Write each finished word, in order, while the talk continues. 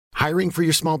Hiring for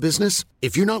your small business?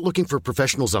 If you're not looking for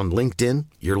professionals on LinkedIn,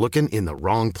 you're looking in the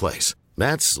wrong place.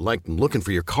 That's like looking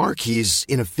for your car keys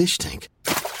in a fish tank.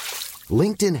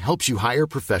 LinkedIn helps you hire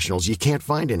professionals you can't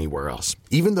find anywhere else,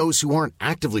 even those who aren't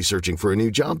actively searching for a new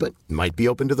job but might be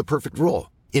open to the perfect role.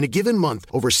 In a given month,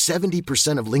 over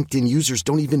 70% of LinkedIn users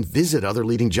don't even visit other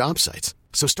leading job sites.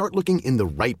 So start looking in the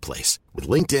right place. With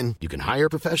LinkedIn, you can hire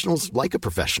professionals like a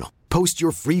professional. Post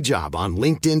your free job on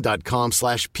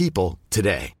linkedin.com/people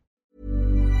today.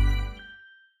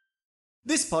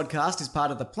 This podcast is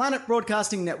part of the Planet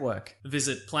Broadcasting Network.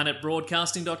 Visit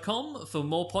planetbroadcasting.com for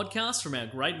more podcasts from our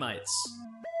great mates.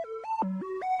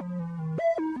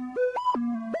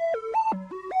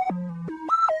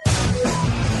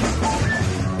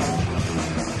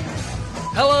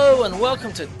 Hello and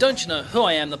welcome to Don't You Know Who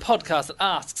I Am, the podcast that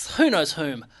asks who knows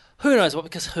whom, who knows what,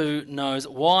 because who knows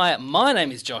why. My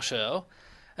name is Josh Earl,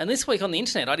 and this week on the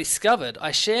internet I discovered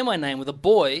I share my name with a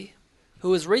boy who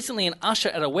was recently an usher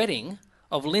at a wedding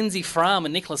of Lindsay Fram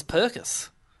and Nicholas Perkis.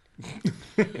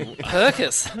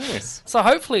 Perkis. Nice. So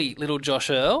hopefully, little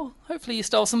Josh Earl, hopefully you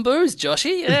stole some booze,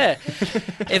 Joshy. Yeah.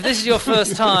 If this is your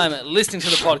first time listening to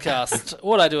the podcast,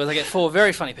 what I do is I get four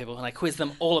very funny people and I quiz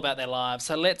them all about their lives.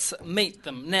 So let's meet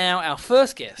them. Now, our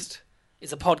first guest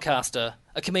is a podcaster,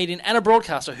 a comedian and a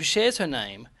broadcaster who shares her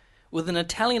name with an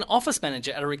Italian office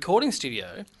manager at a recording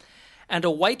studio and a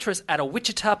waitress at a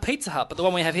Wichita Pizza Hut. But the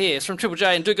one we have here is from Triple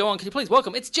J. And do go on, can you please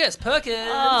welcome? It's Jess Perkins.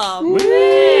 Oh,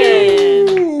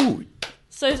 man.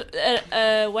 So,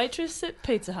 a waitress at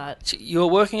Pizza Hut. You're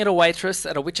working at a waitress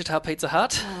at a Wichita Pizza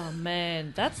Hut. Oh,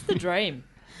 man. That's the dream,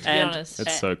 to be And- honest.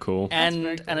 That's so cool. And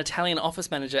very cool. an Italian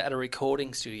office manager at a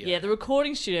recording studio. Yeah, the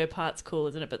recording studio part's cool,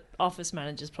 isn't it? But office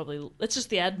manager's probably... It's just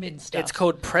the admin stuff. It's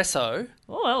called Presso,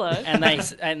 Oh, hello.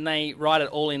 and they write it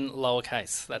all in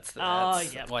lowercase. That's Oh,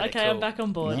 that's yeah. why they're Okay, cool. I'm back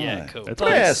on board. Yeah, cool. That's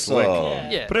Presso. slick.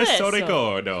 Yeah. Presso Presso.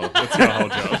 ricordo. That's your whole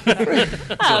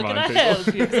job. How can I help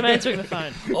you? Because I'm answering the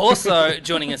phone. Also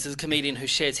joining us is a comedian who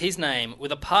shares his name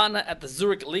with a partner at the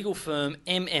Zurich legal firm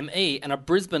MME and a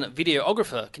Brisbane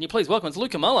videographer. Can you please welcome? It's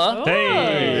Luca Muller.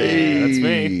 Hey, that's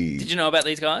me. Did you know about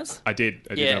these guys? I did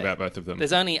Yeah. know about both of them.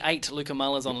 There's only 8 Luca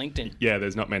Mullers on LinkedIn, Yeah,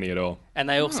 there's not many at all. and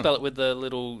they all spell it with the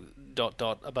little ...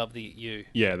 above the U.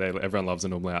 Yeah, everyone loves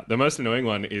an umlaut. The most annoying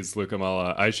one is Luca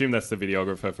Muller. I assume that's the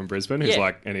videographer from Brisbane who's Yeah.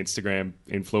 like an Instagram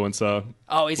influencer.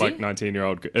 Oh, is like he?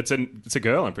 19-year-old. It's a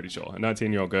girl, I'm pretty sure. A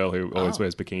 19-year-old girl who always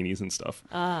wears bikinis and stuff.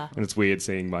 And it's weird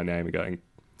seeing my name and going,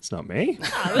 it's not me.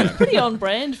 It's pretty on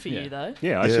brand for you, though.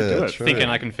 Yeah, I should do it. true. Thinking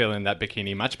I can fill in that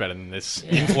bikini much better than this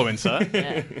influencer.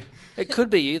 Yeah. It could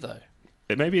be you though.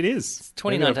 Maybe it is.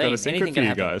 Maybe I've got 2019. a secret Anything for can you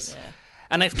happen. guys.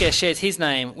 Our next guest shares his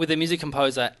name with a music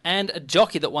composer and a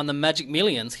jockey that won the Magic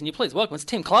Millions. Can you please welcome? It's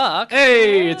Tim Clark.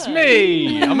 Hey, it's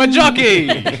me. I'm a jockey.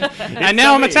 And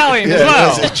now I'm Italian as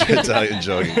well. That's Italian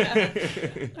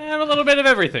jogging. I'm a little bit of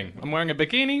everything. I'm wearing a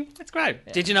bikini. It's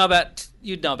great. Did you know about?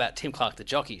 You'd know about Tim Clark, the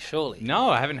jockey, surely. No,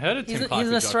 I haven't heard of Tim He's Clark. an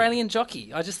the jockey. Australian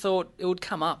jockey. I just thought it would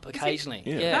come up occasionally.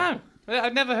 Yeah. No,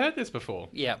 I've never heard this before.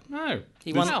 Yeah. No.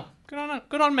 He won- Wow.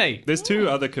 Good on me. There's 2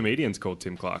 other comedians called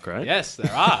Tim Clark, right? Yes, there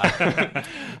are.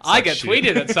 I get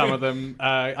tweeted at some of them.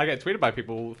 I get tweeted by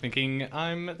people thinking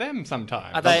I'm them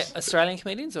sometimes. Are they Australian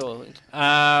comedians or?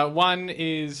 One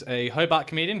is a Hobart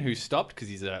comedian who stopped because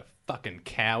he's a fucking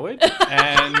coward.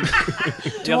 And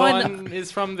the I other kn- one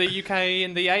is from the UK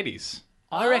in the 80s.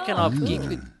 I reckon I've gigged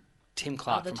with Tim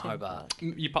Clark from Tim Hobart.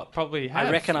 You probably have.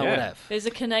 I reckon I would have. There's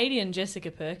a Canadian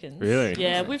Jessica Perkins. Really?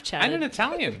 Yeah, we've And chatted. an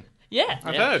Italian. Yeah.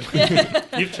 I've heard.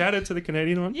 You've chatted to the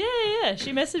Canadian one? Yeah.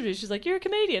 She messaged me. She's like, "You're a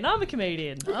comedian. I'm a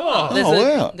comedian." There's,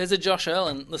 wow. there's a Josh Earl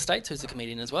in the States who's a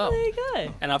comedian as well. There you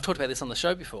go. And I've talked about this on the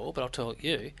show before, but I'll tell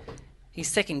you. His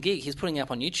second gig, he's putting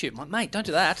up on YouTube. I'm like, mate, don't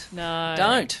do that. No.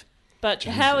 Don't. But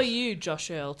how are you, Josh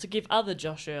Earl, to give other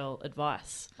Josh Earl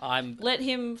advice? I'm Let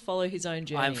him follow his own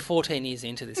journey. I'm 14 years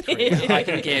into this career. I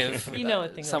can give You know a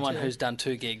thing or someone two. who's done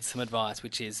 2 gigs some advice,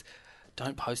 which is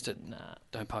don't post it. Nah.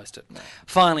 Don't post it.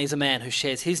 Finally, is a man who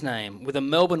shares his name with a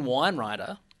Melbourne wine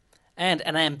writer and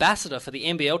an ambassador for the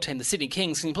NBL team, the Sydney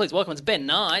Kings. Can you please welcome? It's Ben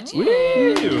Knight.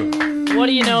 What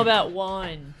do you know about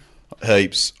wine?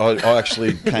 Heaps. I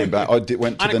actually came back. Went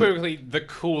to Unequivocally, the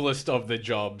coolest of the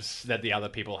jobs that the other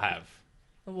people have.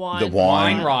 Wine. the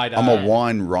wine. Wine writer. I'm a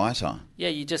wine writer. Yeah,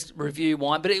 you just review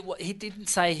wine, but he didn't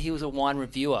say he was a wine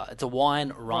reviewer. It's a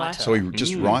wine writer. So he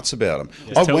just writes about them.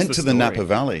 Just I tells went the to the story. Napa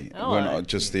Valley Oh.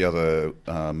 just the other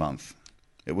month.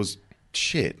 It was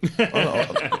shit.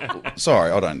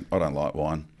 Sorry, I don't like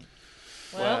wine.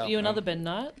 Well, you another Ben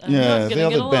Knight. Yeah, the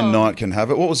other Ben Knight can have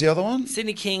it. What was the other one?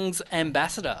 Sydney Kings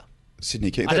ambassador.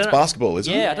 Sydney King. I That's don't know- basketball,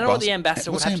 isn't it? Yeah, I don't know what the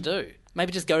ambassador would What's have to do.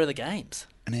 Maybe just go to the games.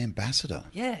 An ambassador.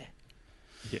 Yeah.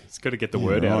 Yeah, it's got to get the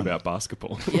word out right. about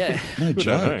basketball. Yeah. No I don't know.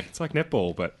 joke. It's like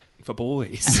netball, but for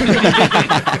boys.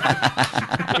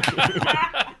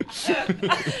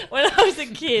 When I was a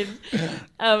kid,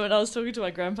 and I was talking to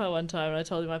my grandpa one time, and I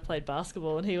told him I played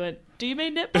basketball, and he went, "Do you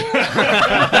mean netball?"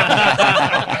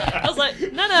 I was like,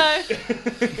 "No,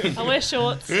 I wear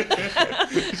shorts.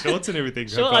 Shorts and everything.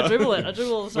 Short, I dribble it. I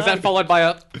dribble all the time." Was that followed by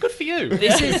a good for you?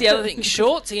 This is the other thing.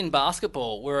 Shorts in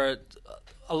basketball were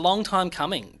a long time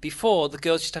coming. Before, the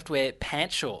girls used to have to wear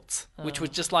pant shorts, which was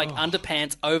just like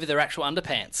underpants over their actual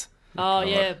underpants. Oh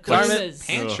yeah, Like boomers.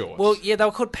 Pant shorts. Well, yeah, they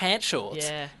were called pant shorts.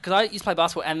 Yeah. Because I used to play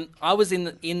basketball, and I was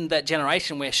in that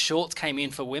generation where shorts came in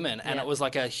for women, and Yeah. it was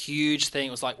like a huge thing.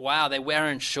 It was like, wow, they're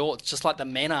wearing shorts just like the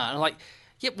men are. And I'm like,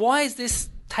 yeah, why is this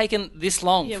taken this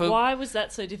long? Yeah, for why was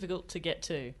that so difficult to get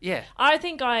to? Yeah. I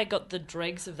think I got the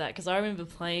dregs of that because I remember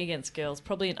playing against girls,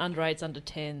 probably in under 8s, under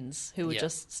 10s, who were Yeah.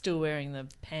 just still wearing the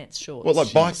pants shorts. What,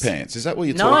 like bike pants? Is that what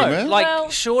you're No, talking about? like Well-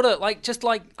 shorter, like just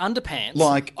like underpants,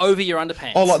 Like- over your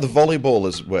underpants. Oh, like the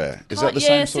volleyballers wear. Is that the Yeah,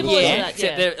 same sort of similar to stuff? yeah, that,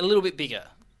 except yeah. they're a little bit bigger.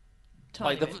 Tiny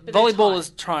Like the bit, but they're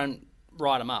volleyballers try and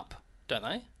ride them up, don't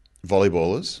they?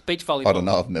 Volleyballers? Beach volleyball. I don't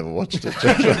know. I've never watched it. I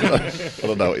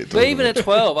don't know what you're But talking even about. at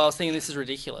 12, I was thinking this is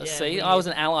ridiculous. Yeah, See, weird. I was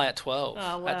an ally at 12.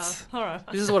 Oh, wow. That's- All right.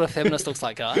 This is what a feminist looks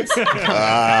like, guys.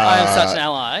 I am such an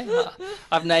ally.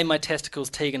 I've named my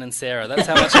testicles Tegan and Sarah. That's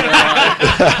how much of an ally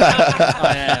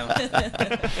I am.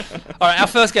 All right, our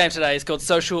first game today is called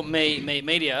Social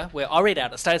Media, where I read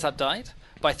out a status update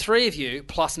by 3 of you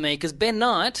plus me, because Ben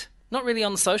Knight, not really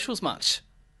on the socials much.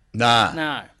 Nah.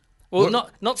 No. Well, What-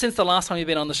 not since the last time you've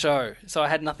been on the show, so I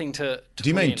had nothing to Do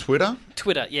you put mean in. Twitter?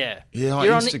 Twitter, yeah. Yeah,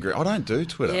 You're on Instagram. I don't do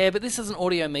Twitter. Yeah, but this is an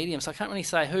audio medium, so I can't really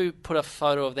say who put a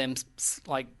photo of them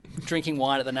like drinking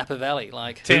wine at the Napa Valley.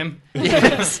 Like Tim.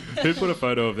 Yes. Who put a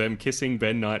photo of them kissing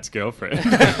Ben Knight's girlfriend?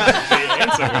 The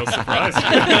answer will surprise you.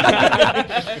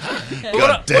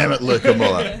 God damn it, Luca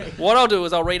Muller. What I'll do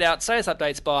is I'll read out status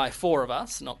updates by 4 of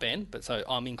us, not Ben, but so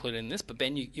I'm included in this. But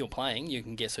Ben, you're playing. You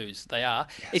can guess whose they are.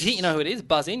 If you think you know who it is,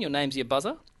 buzz in. Your name's your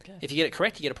buzzer. Okay. If you get it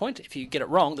correct, you get a point. If you get it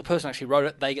wrong, the person who actually wrote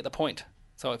it, they get the point.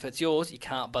 So if it's yours, you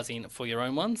can't buzz in for your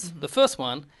own ones. The first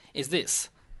one is this.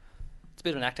 It's a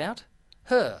bit of an act out.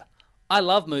 Her. I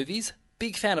love movies.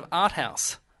 Big fan of art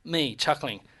house. Me,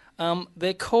 chuckling.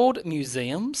 They're called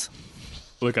museums.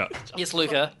 Luca. Yes,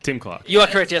 Luca. Tim Clark. You are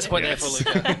correct. Yes, point there for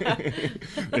Luca.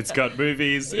 It's got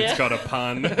movies. Yeah. It's got a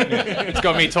pun. It's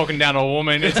got me talking down a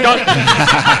woman. It's got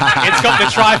the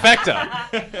trifecta.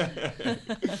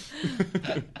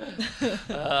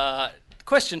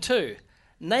 Question 2.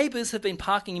 Neighbours have been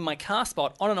parking in my car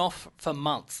spot on and off for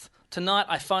months. Tonight,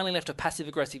 I finally left a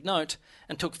passive-aggressive note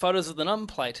and took photos of the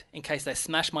number plate in case they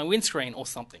smash my windscreen or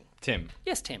something. Tim.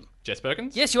 Yes, Tim. Jess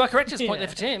Perkins? Yes, you are correct. Just point there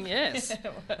for Tim. Yes.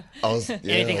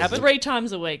 Anything happen? 3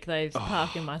 times a week they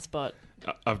park in my spot.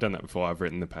 I've done that before. I've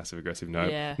written the passive-aggressive note.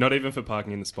 Yeah. Not even for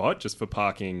parking in the spot, just for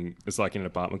parking. It's like in an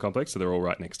apartment complex, so they're all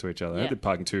right next to each other. Yeah. They're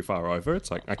parking too far over. It's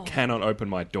like, I cannot open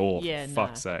my door, Yeah, for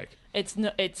fuck's sake.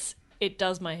 It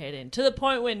does my head in to the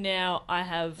point where now I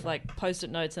have like post-it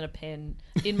notes and a pen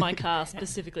in my car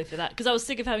specifically for that because I was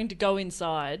sick of having to go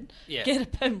inside, Yeah. get a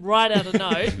pen, write out a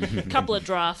note, a couple of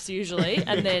drafts usually,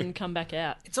 and then come back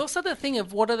out. It's also the thing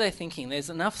of what are they thinking?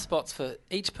 There's enough spots for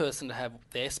each person to have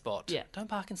their spot. Yeah. Don't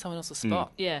park in someone else's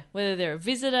spot. Yeah, whether they're a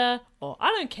visitor or I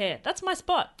don't care. That's my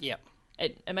spot. Yeah.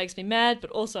 It makes me mad,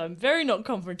 but also I'm very not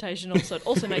confrontational, so it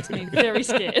also makes me very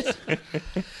scared.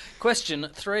 Question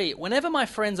 3. Whenever my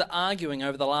friends are arguing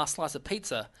over the last slice of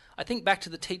pizza, I think back to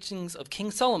the teachings of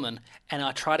King Solomon and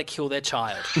I try to kill their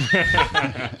child.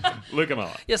 Luca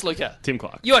Muller. Yes, Luca. Tim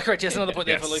Clark. You are correct. Yes, another point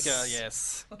there for Yes. Luca.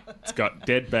 Yes. It's got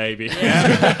dead baby. Tim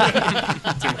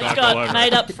It's Clark all over got it.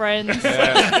 made up friends.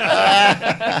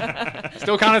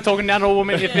 Still kind of talking down to a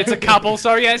woman if it's a couple.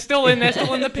 So yeah, it's still in there,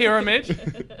 still in the pyramid.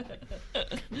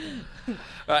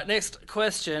 All right, next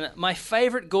question. My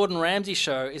favourite Gordon Ramsay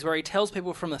show is where he tells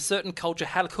people from a certain culture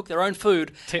how to cook their own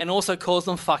food and also calls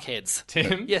them fuckheads.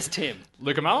 Tim. Yes, Tim.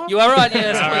 Luca Muller? You are right,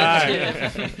 yes. All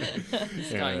Yeah.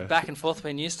 It's going Yeah. back and forth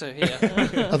being used to here.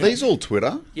 Are these all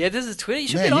Twitter? Yeah, this is Twitter. You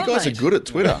should Man, get you on guys mate. are good at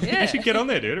Twitter. Yeah. You should get on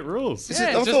there, dude. It rules. Is it- Yeah, I,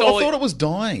 it's thought, just all- I thought it was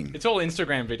dying. It's all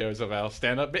Instagram videos of our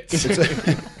stand-up bits.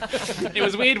 It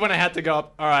was weird when I had to go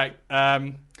up. All right,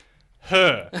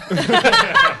 her.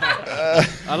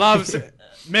 I love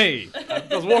me. I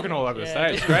was walking all over the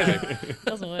stage. It's crazy.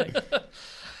 Doesn't work.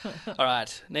 All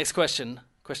right, next question.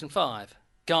 Question 5.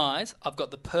 Guys, I've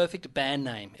got the perfect band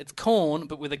name. It's Korn,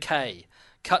 but with a K.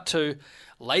 Cut to,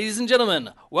 ladies and gentlemen,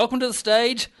 welcome to the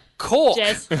stage, Cork.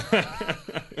 Jess,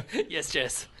 Yes,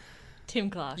 Jess. Tim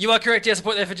Clark. You are correct, Jess. A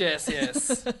point there for Jess,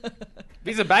 yes.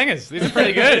 These are bangers. These are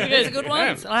pretty good. These are good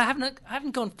ones. And I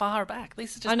haven't gone far back.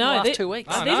 These are just I know, the last they- 2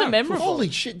 weeks. Oh, These no. are memorable. Holy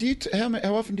shit! Do you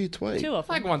how often do you tweet? Too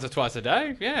often. Like once or twice a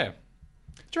day, yeah.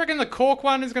 Do you reckon the Cork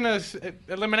one is going to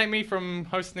eliminate me from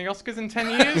hosting the Oscars in 10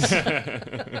 years?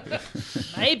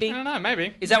 Maybe. I don't know,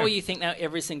 maybe. Is that what you think now?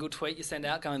 Every single tweet you send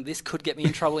out, going, "This could get me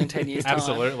in trouble in 10 years." Time?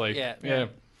 Absolutely. Yeah.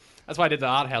 That's why I did the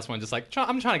art house one. Just like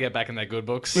I'm trying to get back in their good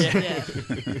books.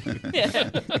 Yeah.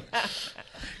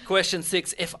 Question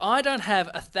 6: If I don't have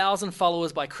 1,000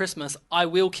 followers by Christmas, I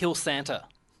will kill Santa.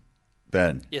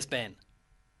 Ben, Yes, Ben.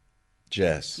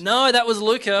 Jess. No, that was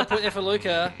Luca. Put there for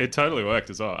Luca. It totally worked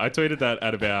as well. I tweeted that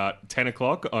at about 10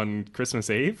 o'clock on Christmas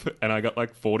Eve, and I got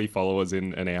like 40 followers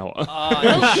in an hour. It's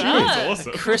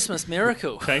awesome. Christmas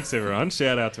miracle. Thanks, everyone.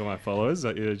 Shout out to my followers.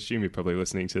 I assume you're probably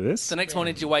listening to this. The next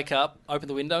morning, did you wake up, open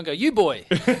the window, and go, "You boy,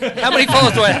 how many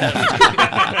followers do I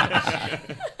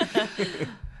have?"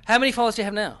 How many followers do you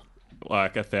have now?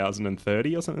 Like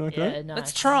 1,030 or something like Yeah, that. nice.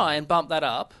 Let's try and bump that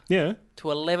up Yeah. to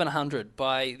 1,100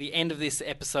 by the end of this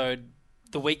episode,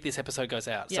 the week this episode goes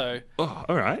out. Yeah. So Oh,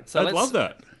 all right. So I'd let's- love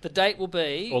that. the date will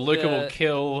be... Or Luca the, will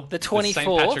kill the St.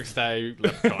 24th. Patrick's Day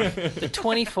leprechaun. The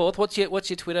 24th. What's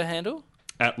your Twitter handle?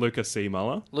 At Lucas C.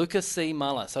 Muller. Lucas C.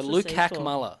 Muller. So a Lukac C4.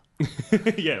 Muller.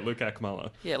 Yeah, Lukac Muller.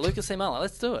 Yeah, Lucas C. Muller.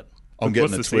 Let's do it. I'm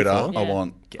getting a What's the Twitter. C4? I Yeah.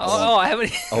 want. Oh, I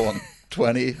haven't... I want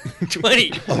 20.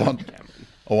 20.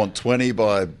 I want 20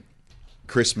 by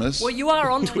Christmas. Well, you are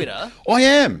on Twitter. I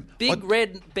am. Big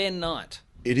Red Ben Knight.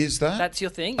 It is that. That's your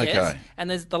thing, Okay. yes. And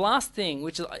there's the last thing,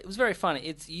 which is, it was very funny.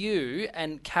 It's you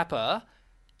and Kappa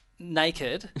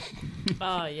naked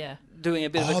Oh, yeah. doing a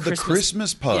bit of a the Christmas...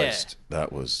 Christmas post.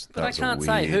 That was. But I can't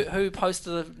say who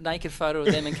posted a naked photo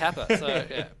of them and Kappa. So,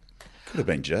 yeah, Could have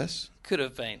been Jess. could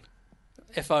have been.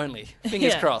 If only.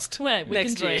 Fingers Yeah. crossed. Well, we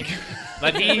Next can year. dream.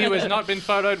 But he who has not been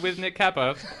photoed with Nick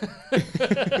Kappa.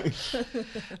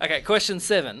 Okay, question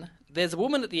 7. There's a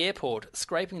woman at the airport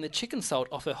scraping the chicken salt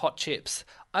off her hot chips.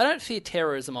 I don't fear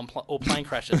terrorism or plane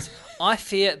crashes. I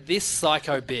fear this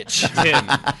psycho bitch. Tim.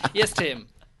 Yes, Tim.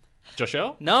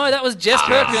 Joshua? No, that was Jess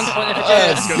Perkins. Point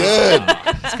there for Jess. Good.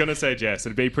 I was going to say Jess.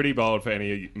 It'd be pretty bold for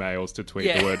any males to tweet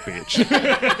Yeah. the word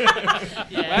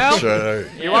bitch. Well, True.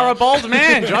 you are a bold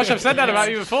man, Josh. I've said that about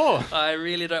you before. I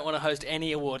really don't want to host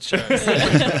any award shows.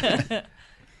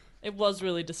 It was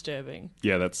really disturbing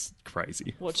Yeah, that's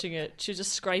crazy. watching it. She was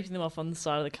just scraping them off on the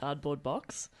side of the cardboard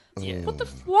box. Yeah. What the?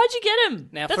 Why'd you get him?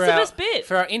 Now, That's for the our, best bit.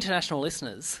 For our international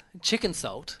listeners, chicken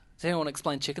salt. Does anyone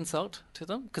explain chicken salt to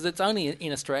them? Because it's only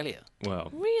in Australia. Well,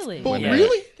 Really? Well, Yeah.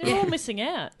 really? They're all missing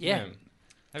out. Yeah.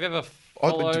 Have you ever Oh,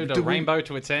 followed do a we- rainbow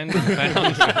to its end and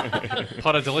found a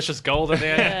pot of delicious gold at the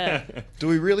end? Yeah. Do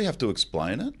we really have to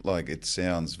explain it? Like, it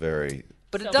sounds very.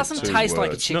 But it doesn't Two taste like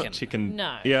a words. chicken. not chicken.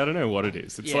 No. Yeah, I don't know what it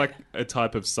is. It's Yeah. like a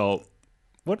type of salt.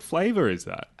 What flavour is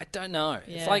that? I don't know.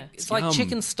 Yeah. It's like Yum.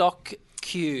 chicken stock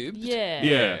cubed. Yeah.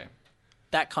 Yeah.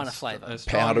 That kind of flavour. A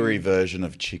strong- Powdery version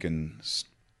of chicken stock.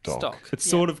 Stock. It's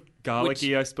sort of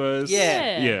garlicky, I suppose.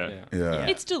 Yeah. Yeah. Yeah.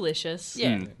 It's delicious.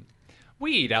 Yeah.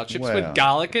 We eat our chips Wow. with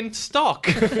garlic and stock.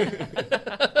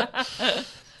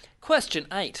 Question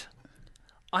 8.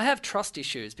 I have trust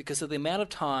issues because of the amount of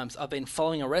times I've been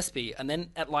following a recipe and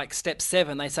then at like step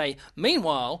 7 they say,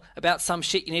 meanwhile, about some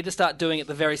shit you need to start doing at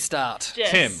the very start.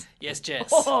 Jess. Tim. Yes, Jess.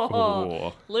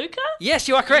 Oh. Luca? Yes,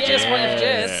 you are correct. Yes, point Yeah. for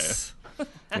Jess.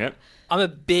 Yep. I'm a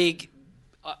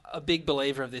big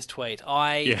believer of this tweet.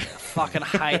 I Yeah. fucking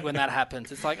hate when that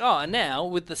happens. It's like, oh, and now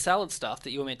with the salad stuff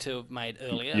that you were meant to have made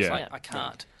earlier, it's Yeah. like, I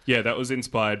can't. Yeah, that was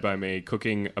inspired by me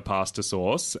cooking a pasta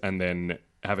sauce and then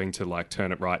having to like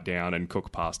turn it right down and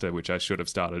cook pasta, which I should have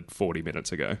started 40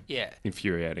 minutes ago. Yeah.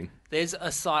 Infuriating. There's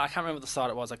a site, I can't remember the site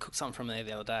it was, I cooked something from there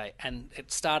the other day, and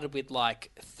it started with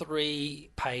like 3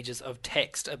 pages of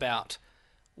text about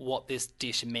what this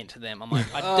dish meant to them. I'm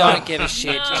like, I don't give a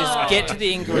shit. Just get to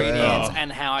the ingredients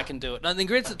and how I can do it. No, the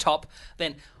ingredients at the top,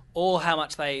 then all how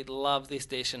much they love this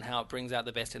dish and how it brings out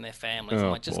the best in their families. I'm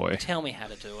Oh, like, just boy. tell me how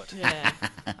to do it. Yeah.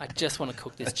 I just want to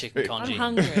cook this chicken congee.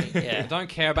 I'm hungry. Yeah. Don't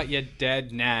care about your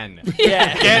dead nan.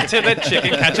 Yeah. Get to the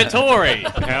chicken cacciatore.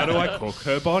 How do I cook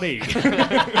her body?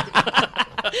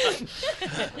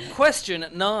 Question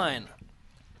 9.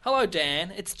 Hello,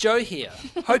 Dan. It's Joe here.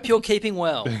 Hope you're keeping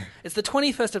well. It's the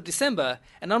 21st of December,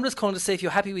 and I'm just calling to see if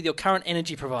you're happy with your current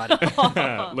energy provider.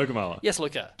 Luca Muller. Yes,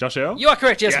 Luca. Josh Earl? You are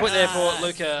correct. Yes, Yes. point there for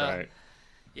Luca. Right.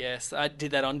 Yes, I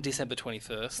did that on December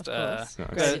 21st. course. Nice.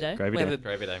 Gravy day. Gravy We have day.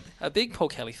 Gravy day. a big Paul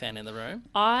Kelly fan in the room.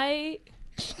 I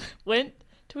went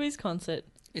to his concert.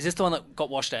 Is this the one that got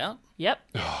washed out? Yep.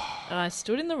 And I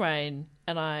stood in the rain,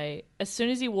 and as soon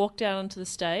as he walked out onto the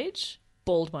stage,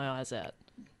 bawled my eyes out.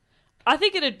 I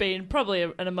think it had been probably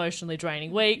an emotionally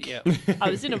draining week. Yeah. I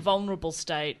was in a vulnerable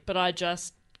state, but I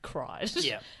just cried.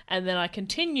 Yeah. And then I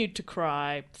continued to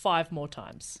cry 5 more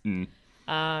times.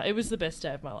 It was the best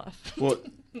day of my life. What?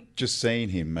 Just seeing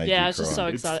him made Yeah, you I was just so cry.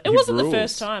 excited. He It wasn't rules. the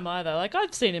first time either. Like,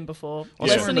 I've seen him before. I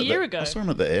saw Less him than a at year the- ago. I saw him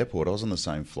at the airport. I was on the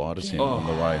same flight as him on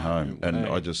the way home, and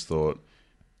I just thought,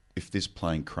 if this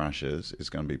plane crashes, it's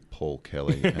going to be Paul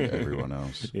Kelly and everyone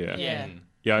else. Yeah. Yeah.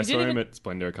 Yeah, I You saw didn't him even- at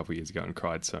Splendor a couple of years ago and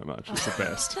cried so much. It's the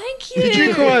best. Thank you. Did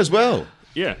you cry as well?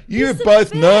 Yeah. You're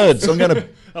both nerds. I'm going to.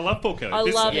 I love Paul Kelly. I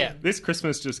love yeah. him. This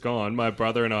Christmas just gone, my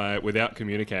brother and I, without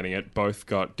communicating it, both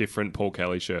got different Paul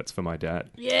Kelly shirts for my dad.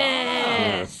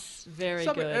 Yes. Very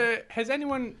So, good. has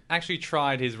anyone actually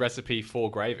tried his recipe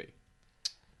for gravy?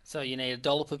 So you need a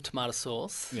dollop of tomato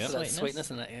sauce Yeah. for that Sweetness. sweetness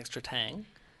and that extra tang.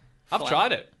 I've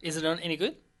tried it. Is it any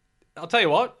good? I'll tell you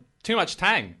what, too much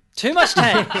tang. Too much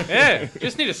tang. Yeah,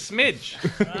 just need a smidge.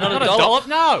 Not Not a dollop,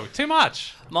 no, too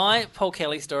much. My Paul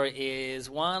Kelly story is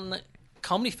one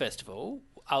comedy festival.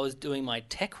 I was doing my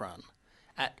tech run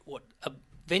at a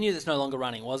venue that's no longer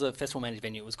running. It was a festival managed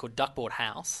venue. It was called Duckboard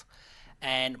House,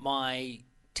 and my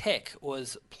tech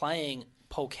was playing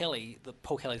Paul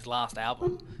Kelly's last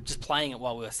album, just playing it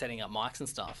while we were setting up mics and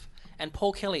stuff. And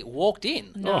Paul Kelly walked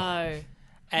in. No.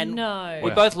 And No.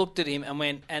 we both looked at him and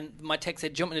went, and my tech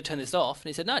said, "Do you want me to turn this off?" And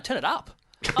he said, "No, turn it up."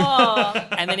 Oh.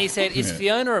 And then he said, "Is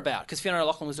Fiona about?" Because Fiona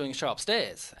Lachlan was doing a show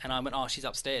upstairs. And I went, "Oh, she's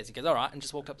upstairs." He goes, "All right," and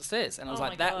just walked up the stairs. And I was Oh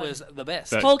like, my that God. was the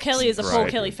best. That- Paul Kelly is a Paul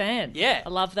Great. Kelly fan. Yeah. I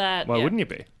love that. Why Yeah. wouldn't you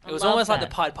be? It was love almost like that.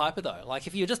 the Pied Piper, though. Like,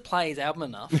 if you just play his album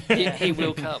enough, he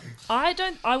will come.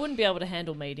 I wouldn't be able to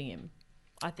handle meeting him,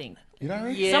 I think. You know,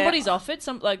 Yeah. Somebody's offered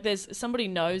there's somebody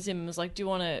knows him and was like, "Do you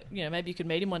want to, maybe you could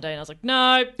meet him one day?" And I was like,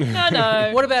 "No."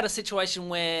 What about a situation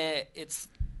where it's,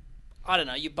 I don't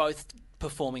know, you're both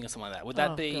performing or something like that? Would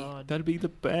that Oh, be... God. That'd be the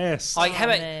best. Like, how Oh,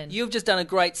 about man. you've just done a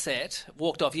great set,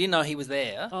 walked off, you didn't know he was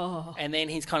there, Oh. and then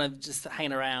he's kind of just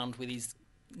hanging around with his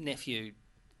nephew,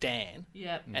 Dan,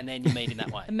 Yep. and then you meet him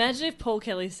that way. Imagine if Paul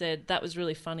Kelly said, "That was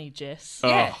really funny, Jess."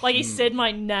 Yeah. Like he said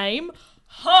my name.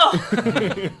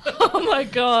 Oh my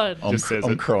God. Just says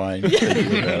I'm it. crying.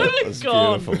 thinking about it. That's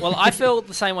God. beautiful. Well, I feel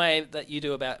the same way that you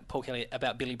do about Paul Kelly,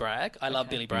 about Billy Bragg. I love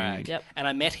Billy Bragg. Yep. And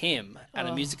I met him at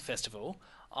a music festival.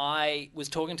 I was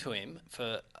talking to him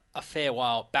for a fair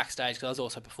while backstage because I was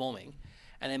also performing.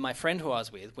 And then my friend who I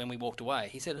was with, when we walked away,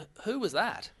 he said, "Who was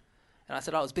that?" And I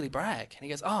said, "Oh, it was Billy Bragg." And he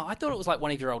goes, "Oh, I thought it was like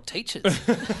one of your old teachers."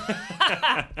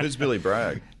 Who's Billy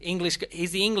Bragg?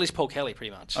 He's the English Paul Kelly,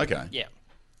 pretty much. Okay. Yeah.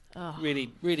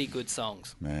 Really, really good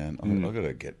songs. Man, I've got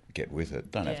to get with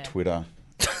it. Don't Yeah. have Twitter.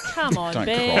 Come on, Don't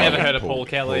Ben. cry. Never heard of Paul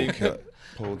Kelly.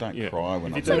 Paul, don't Yeah. cry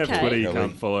when If I'm you don't have okay. Twitter, you Kelly.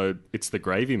 can't follow It's the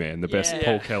Gravy Man, the best Yeah.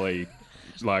 Paul Kelly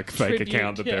fake Tribute,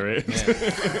 account that yeah. there is.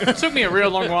 It took me a real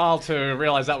long while to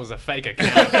realise that was a fake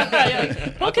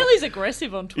account. Paul Kelly's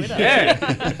aggressive on Twitter.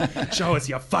 Yeah. Show us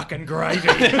your fucking gravy.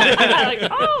 Like,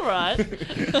 all right.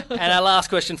 And our last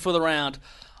question for the round.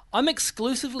 I'm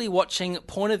exclusively watching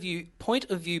point of view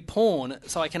porn,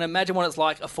 so I can imagine what it's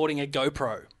like affording a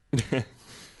GoPro.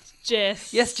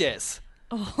 Jess. Yes, Jess.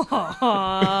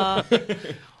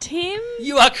 Tim?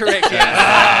 You are correct.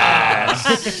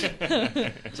 Yes.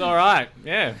 It's all right.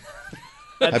 Yeah.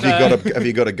 Have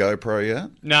you got a GoPro yet?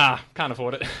 Nah, can't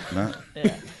afford it. No.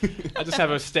 Yeah. I just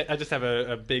have a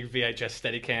big VHS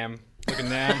Steadicam looking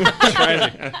down. It's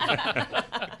crazy.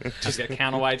 Just get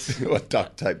counterweights. Or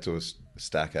duct tape to a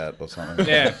stack at or something.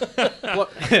 Yeah.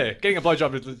 Getting a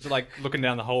blowjob is like looking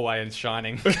down the hallway and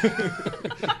shining.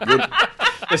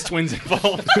 There's twins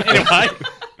involved. Anyway.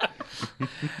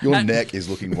 Your neck is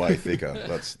looking way thicker.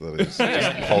 That is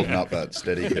just holding up that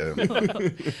steady curve.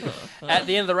 At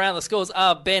the end of the round, the scores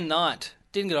are Ben Knight.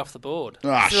 Didn't get off the board.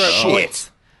 Ah, 0 shit.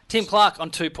 points. Tim Clark on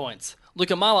 2 points.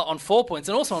 Luca Muller on 4 points.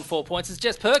 And also on 4 points is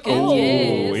Jess Perkins. Oh,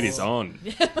 Yes. it is on.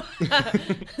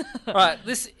 Right,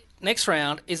 this next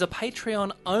round is a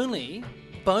Patreon-only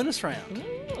bonus round.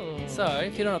 So,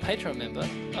 if you're not a Patreon member,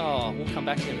 we'll come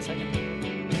back to you in a second.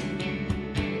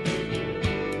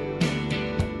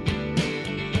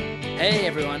 Hey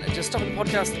everyone, just stopping the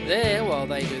podcast there while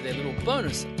they do their little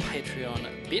bonus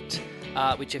Patreon bit,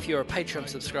 which if you're a Patreon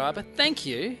subscriber, thank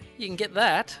you. You can get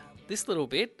that, this little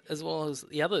bit, as well as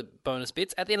the other bonus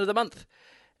bits at the end of the month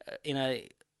in a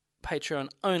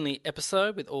Patreon-only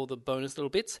episode with all the bonus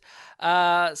little bits.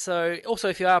 So also,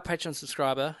 if you are a Patreon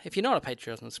subscriber, if you're not a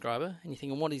Patreon subscriber and you're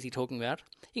thinking, what is he talking about?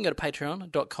 You can go to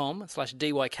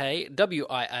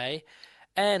patreon.com/DYKWIA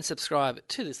and subscribe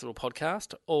to this little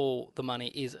podcast. All the money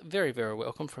is very, very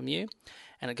welcome from you,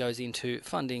 and it goes into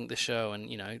funding the show and,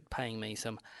 paying me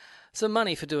some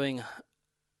money for doing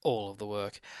all of the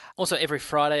work. Also, every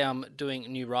Friday I'm doing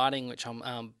new writing, which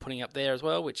I'm putting up there as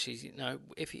well, which is,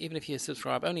 even if you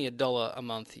subscribe only $1 a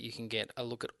month, you can get a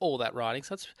look at all that writing.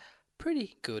 So it's a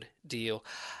pretty good deal.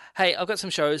 Hey, I've got some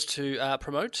shows to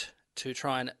promote to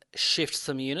try and shift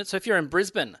some units. So if you're in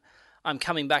Brisbane, I'm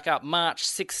coming back up March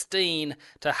 16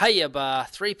 to Haya Bar,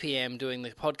 3 p.m, doing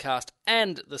the podcast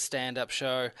and the stand-up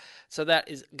show. So that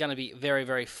is going to be very,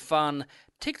 very fun.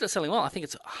 Tickets are selling well. I think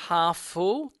it's half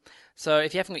full. So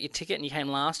if you haven't got your ticket and you came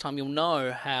last time, you'll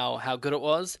know how good it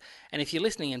was. And if you're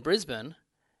listening in Brisbane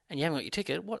and you haven't got your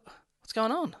ticket, what's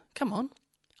going on? Come on.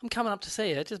 I'm coming up to see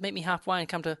you. Just meet me halfway and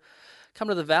come to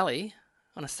the Valley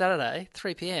on a Saturday,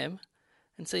 3 p.m,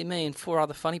 and see me and 4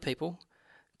 other funny people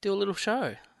do a little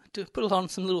show. Put on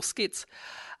some little skits.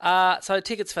 So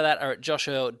tickets for that are at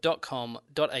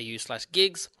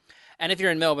joshearl.com.au/gigs. And if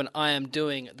you're in Melbourne, I am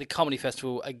doing the Comedy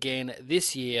Festival again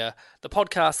this year. The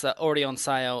podcasts are already on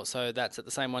sale, so that's at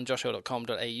the same one,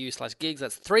 joshearl.com.au/gigs.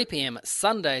 That's 3 p.m.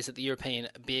 Sundays at the European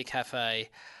Beer Cafe.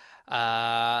 You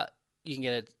can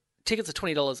get tickets are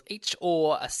 $20 each,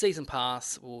 or a season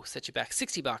pass will set you back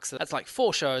 $60. So that's like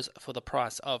 4 shows for the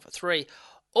price of 3.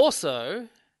 Also,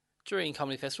 during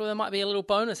Comedy Festival, there might be a little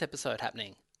bonus episode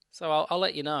happening. So I'll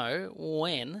let you know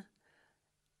when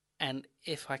and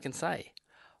if I can say.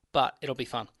 But it'll be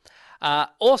fun.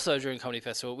 Also during Comedy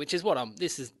Festival, which is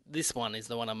this one is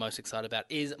the one I'm most excited about,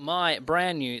 is my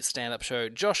brand new stand-up show,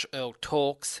 Josh Earl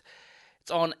Talks.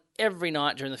 It's on every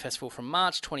night during the festival from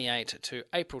March 28 to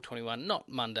April 21. Not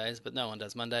Mondays, but no one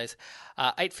does Mondays.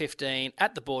 8:15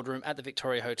 at the Boardroom at the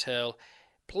Victoria Hotel.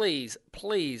 Please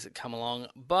come along,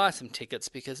 buy some tickets,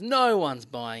 because no one's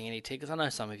buying any tickets. I know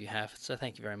some of you have, so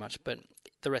thank you very much. But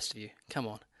the rest of you, come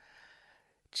on.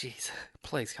 Jeez,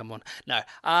 please come on. No.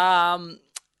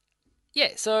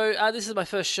 So this is my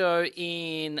first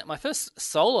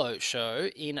solo show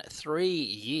in 3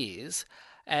 years,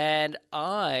 and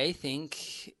I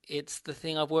think it's the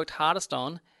thing I've worked hardest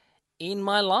on in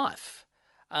my life.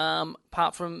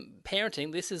 Apart from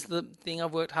parenting, this is the thing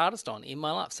I've worked hardest on in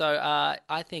my life. So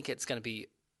I think it's going to be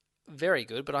very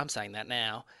good, but I'm saying that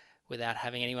now without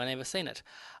having anyone ever seen it.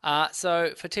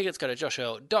 So for tickets, go to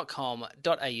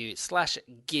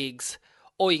joshearl.com.au/gigs,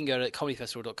 or you can go to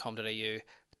comedyfestival.com.au.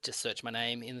 Just search my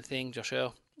name in the thing, Josh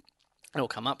Earl. It'll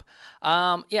come up.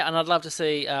 And I'd love to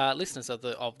see listeners of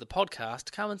the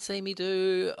podcast come and see me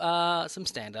do some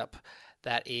stand-up.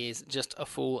 That is just a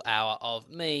full hour of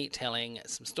me telling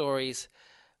some stories.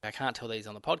 I can't tell these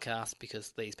on the podcast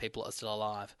because these people are still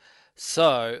alive.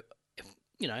 So,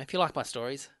 if you like my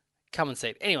stories, come and see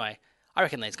it. Anyway, I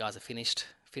reckon these guys are finished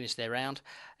their round,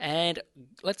 and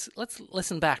let's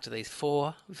listen back to these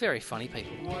 4 very funny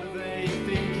people. What are they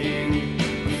thinking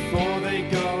before they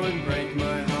go and break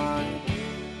my heart?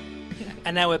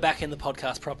 And now we're back in the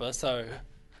podcast proper, so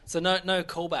no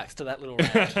callbacks to that little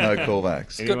round. No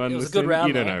callbacks. It was a good round.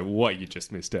 You don't know what you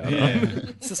just missed out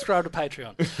on. Subscribe to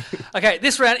Patreon. Okay,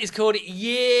 this round is called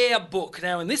Yeah Book.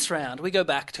 Now, in this round, we go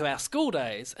back to our school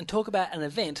days and talk about an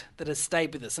event that has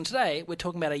stayed with us. And today, we're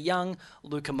talking about a young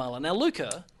Luca Muller. Now,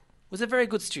 Luca was a very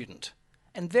good student,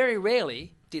 and very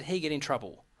rarely did he get in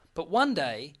trouble. But one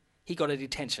day, he got a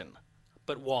detention.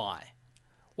 But why?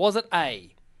 Was it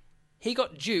A, he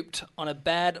got duped on a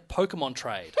bad Pokemon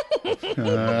trade?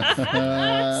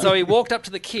 So he walked up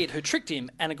to the kid who tricked him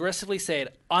and aggressively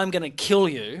said, "I'm going to kill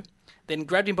you," then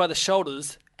grabbed him by the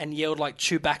shoulders and yelled like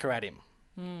Chewbacca at him.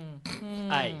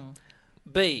 A.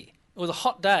 B, it was a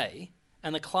hot day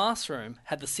and the classroom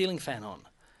had the ceiling fan on.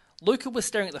 Luca was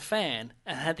staring at the fan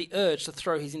and had the urge to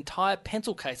throw his entire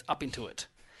pencil case up into it.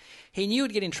 He knew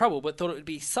he'd get in trouble, but thought it would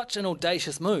be such an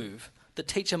audacious move, the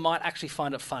teacher might actually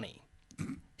find it funny.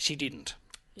 She didn't.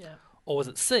 Yeah. Or was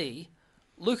it C,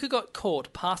 Luca got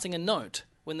caught passing a note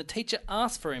when the teacher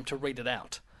asked for him to read it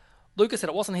out. Luca said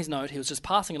it wasn't his note, he was just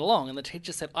passing it along, and the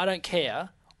teacher said, "I don't care,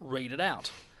 read it out."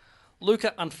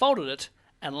 Luca unfolded it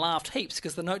and laughed heaps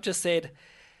because the note just said,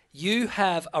 "You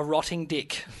have a rotting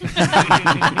dick." and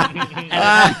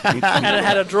it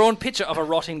had a drawn picture of a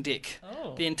rotting dick.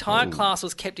 Oh. The entire class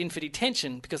was kept in for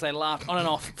detention because they laughed on and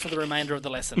off for the remainder of the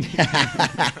lesson.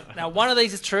 Now, one of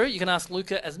these is true. You can ask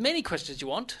Luca as many questions as you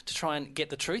want to try and get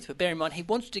the truth, but bear in mind, he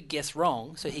wants you to guess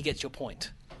wrong, so he gets your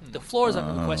point. The floor is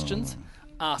open for questions.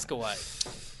 Ask away.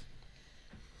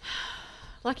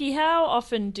 Lucky, how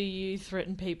often do you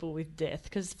threaten people with death?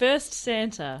 Because first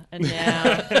Santa and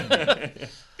now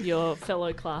your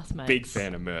fellow classmates. Big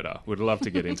fan of murder. Would love to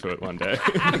get into it one day.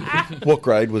 What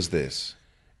grade was this?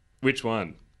 Which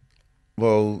one?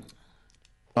 Well,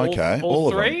 okay, all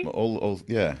of three? them. All,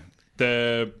 yeah.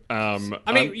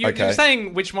 You're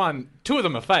saying which one? Two of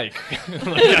them are fake. You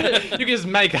can just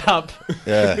make up.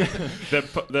 Yeah.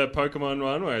 The Pokemon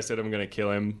one where I said I'm going to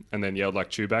kill him and then yelled like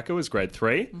Chewbacca was grade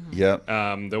 3. Yeah.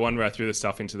 The one where I threw the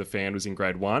stuff into the fan was in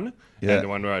grade 1. Yeah. And the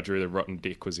one where I drew the rotten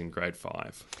dick was in grade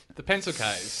 5. The pencil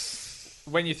case,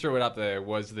 when you threw it up there,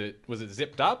 was it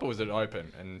zipped up or was it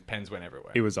open and pens went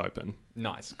everywhere? It was open.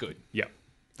 Nice, good. Yeah.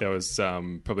 There was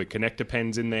probably connector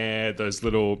pens in there. Those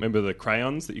little, remember the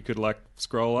crayons that you could like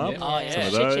scroll up? Yeah. Oh, Some yeah.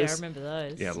 of Shit, those. yeah, I remember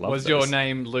those. Yeah, love Was those. your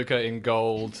name Luca in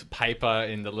gold paper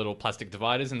in the little plastic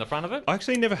dividers in the front of it? I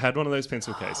actually never had one of those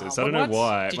pencil cases. I don't know what?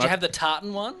 why. Did you have the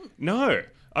tartan one? No.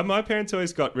 My parents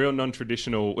always got real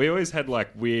non-traditional. We always had like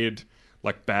weird,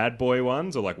 like bad boy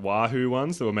ones or like Wahoo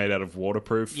ones that were made out of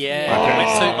waterproof.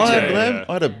 Yeah.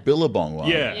 I had a Billabong one.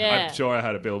 Yeah, Yeah. I'm sure I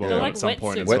had a Billabong They're one like at some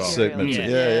point as wetsuit well. Wetsuit material.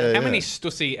 material. Yeah. How many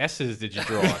Stussy S's did you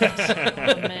draw?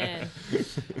 Oh, man.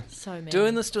 So many.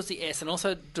 Doing the Stussy S and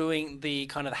also doing the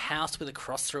kind of house with a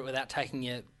cross through it without taking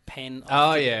your pen Oh,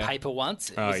 off the yeah. paper once.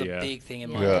 It was a big thing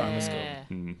in my Yeah. primary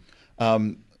school. Yeah.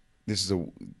 This is a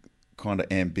kind of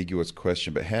ambiguous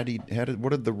question, but what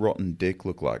did the rotten dick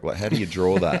look like? Like, how do you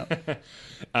draw that?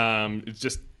 It's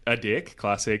just a dick,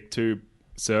 classic, 2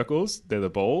 circles, they're the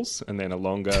balls, and then a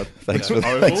longer oval, that's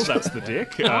the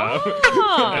dick.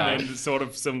 And then sort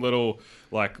of some little,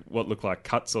 like, what look like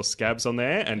cuts or scabs on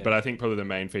there. But I think probably the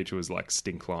main feature was like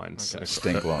stink lines. Okay.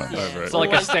 Stink lines. Over it. So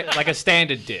like a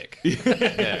standard dick.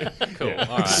 Yeah, cool.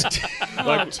 All right.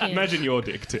 Like, Tim. imagine your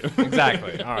dick, Tim.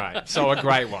 Exactly. All right. So a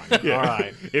great one. Yeah. All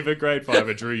right. If a grade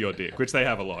 5 drew your dick, which they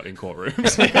have a lot in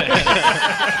courtrooms.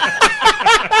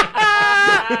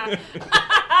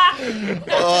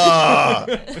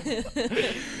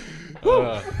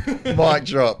 Mic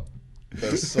drop.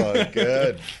 That's so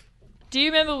good. Do you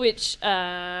remember which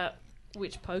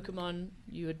Pokemon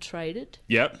you had traded?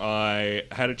 Yep, I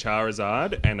had a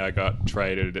Charizard and I got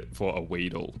traded for a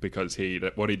Weedle because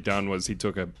what he'd done was he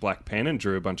took a black pen and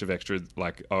drew a bunch of extra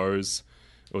like O's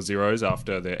or zeros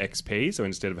after the XP. So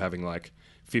instead of having like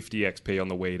 50 XP on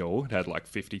the Weedle, it had like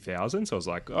 50,000. So I was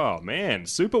like, oh man,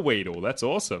 Super Weedle, that's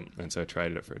awesome. And so I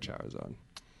traded it for a Charizard.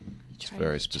 It's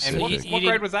very And specific. what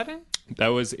grade was that in? That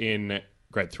was in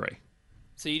grade 3.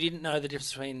 So you didn't know the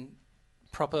difference between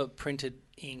proper printed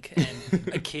ink and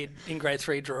a kid in grade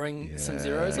 3 drawing some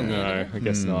zeros on the end No, of it? I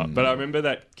guess not. But I remember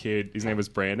that kid, his name was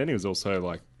Brandon. He was also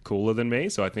like cooler than me.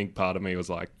 So I think part of me was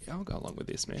like, yeah, I'll go along with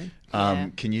this, man.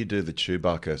 Can you do the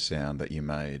Chewbacca sound that you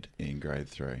made in grade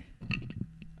 3?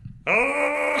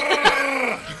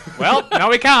 Well, no,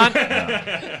 we can't.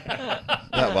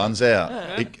 That one's out.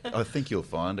 I think you'll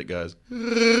find it goes.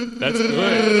 That's good.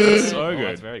 That's so good.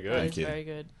 That's very good. That's you. very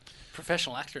good.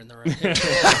 Professional actor in the room.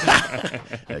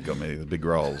 That got me the big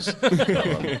rolls.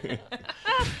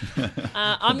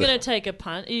 I'm going to take a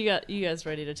punt. You guys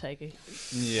ready to take a...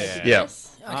 Yeah. Yeah.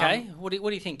 Okay, what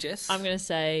do you think, Jess? I'm going to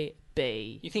say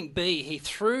B. You think B, he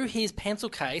threw his pencil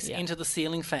case Yeah. into the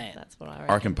ceiling fan. That's what I I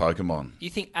reckon. reckon Pokemon. You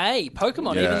think A,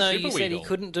 Pokemon, Yeah. even though Super you said he Weedle.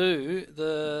 couldn't do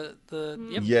the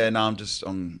yep. Yeah, no,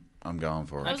 I'm going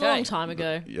for That it. was a long time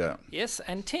ago. Yeah. Yes,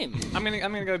 and Tim. I'm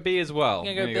gonna go B as well.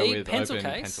 You're gonna I'm go B, with pencil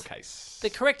open case? pencil case. The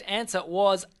correct answer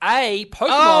was A, Pokemon.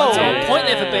 Oh! So a point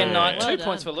there for Ben Knight, Well 2 done.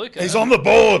 points for Luca. He's on the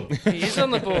board. He is on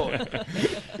the board.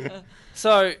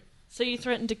 So, So you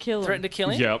threatened to kill him? threatened to kill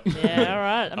him? Yep. Yeah, all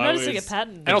right. I'm I noticing was- a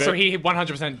pattern. And also, he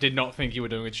 100% did not think you were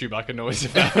doing a Chewbacca noise.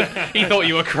 He thought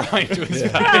you were crying to his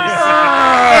face.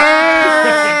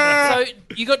 So,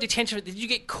 you got detention. Did you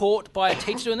get caught by a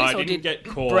teacher doing this? I or didn't did get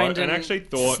caught, Brendan and actually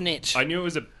thought snitch? I knew it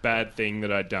was a bad thing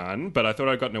that I'd done, but I thought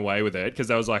I'd gotten away with it because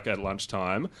that was like at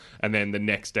lunchtime, and then the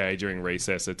next day during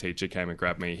recess, a teacher came and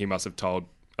grabbed me. He must have told,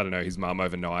 I don't know, his mum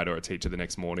overnight or a teacher the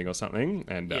next morning or something,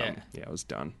 and Yeah. I was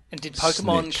done. And did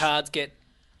Pokemon Snitch. cards get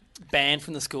banned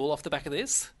from the school off the back of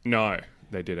this? No,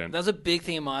 they didn't. That was a big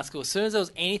thing in my school. As soon as there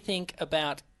was anything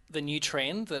about the new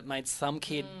trend that made some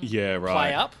kid Yeah, right.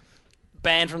 play up,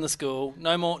 banned from the school.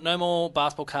 No more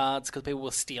basketball cards because people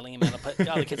were stealing them out of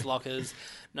other kids' lockers.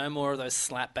 No more of those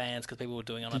slap bands because people were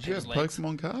doing it on Did you have people's legs.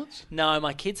 Pokemon cards? No,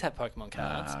 my kids have Pokemon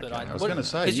cards, but Okay. I was what- going to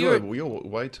say 'cause you're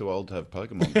way too old to have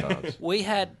Pokemon cards. we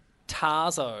had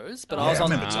Tarzos, but Yeah, I was I on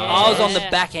remember I was on the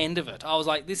Tarzos. back end of it. I was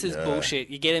like, this is Yeah. bullshit.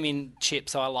 You get them in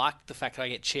chips, so I like the fact that I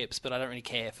get chips, but I don't really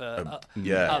care for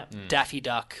yeah. a Daffy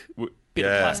Duck bit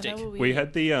of Yeah. plastic. How were We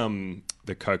had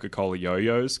the Coca-Cola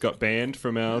yo-yos got banned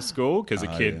from our school because a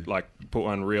kid put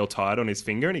one real tight on his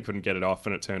finger and he couldn't get it off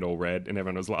and it turned all red and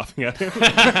everyone was laughing at him.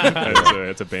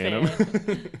 Had to ban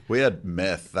him. We had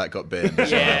meth that got banned.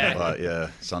 As Yeah. well.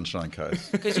 Like, Sunshine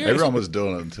Coast. 'Cause you're- Everyone was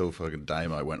doing it until fucking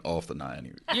Damo went off the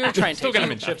name. You're a trained Still teacher. get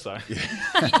them in chips though.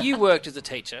 You worked as a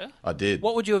teacher. I did.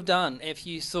 What would you have done if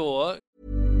you saw...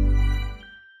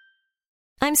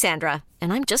 I'm Sandra,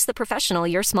 and I'm just the professional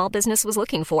your small business was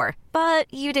looking for. But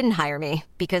you didn't hire me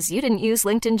because you didn't use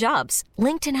LinkedIn Jobs.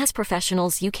 LinkedIn has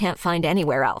professionals you can't find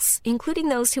anywhere else, including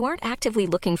those who aren't actively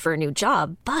looking for a new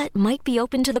job, but might be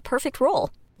open to the perfect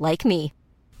role, like me.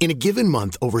 In a given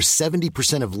month, over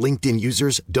 70% of LinkedIn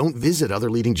users don't visit other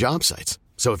leading job sites.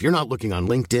 So if you're not looking on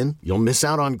LinkedIn, you'll miss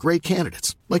out on great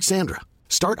candidates like Sandra.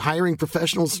 Start hiring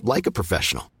professionals like a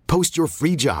professional. Post your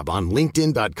free job on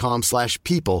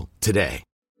linkedin.com/people today.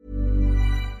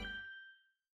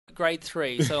 Grade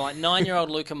 3, so like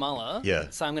 9-year-old Luca Muller. Yeah.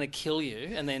 So I'm going to kill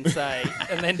you, and then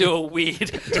do a weird,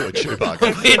 Do a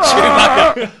Chewbacca. weird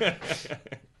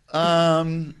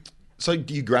Chewbacca. So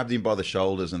you grabbed him by the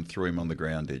shoulders and threw him on the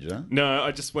ground, did you? No,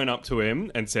 I just went up to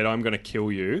him and said, I'm going to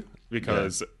kill you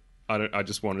because I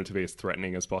just wanted to be as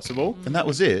threatening as possible. And that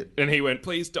was it? And he went,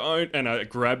 please don't. And I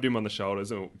grabbed him on the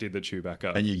shoulders and did the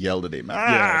Chewbacca. And you yelled at him.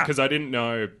 Yeah, because I didn't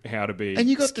know how to be And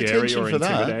you got scary detention or for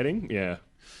that? intimidating. Yeah.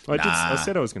 I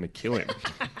said I was going to kill him.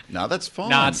 No, that's fine.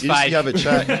 Nah, it's you just fake. have a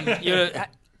chat. You're,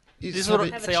 You this just is what have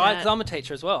a- Have a see, chat. because I'm a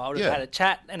teacher as well. I would have Yeah. had a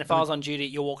chat, and if I was on duty,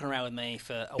 you're walking around with me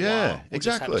for a Yeah, while. We'll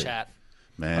just exactly. have a chat.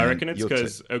 Man, I reckon it's you're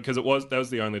because that was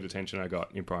the only detention I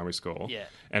got in primary school. Yeah.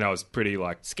 And I was pretty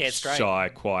like Scared straight. shy,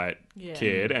 quiet Yeah.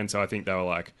 kid, and so I think they were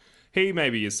like, he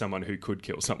maybe is someone who could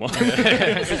kill someone.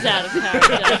 This is out of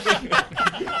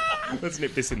character. Let's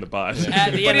nip this in the bud. At the But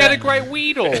end he had a of great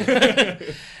Weedle. at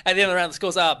the end of the round, the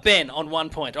scores are Ben on 1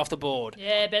 point off the board.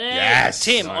 Yeah, Benny. Yes.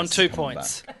 Tim Nice. on 2 Coming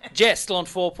points. Jess still on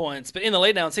 4 points, but in the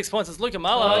lead now on 6 points is Luca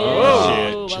Muller.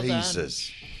 Oh, well done.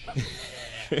 Jesus.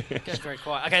 Goes very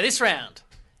quiet. Okay, this round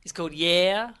is called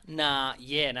Yeah, Nah,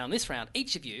 Yeah. Now, in this round,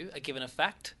 each of you are given a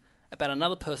fact about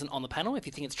another person on the panel. If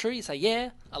you think it's true, you say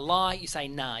yeah. A lie, you say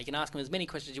nah. You can ask them as many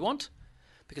questions as you want,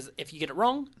 because if you get it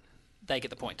wrong, they get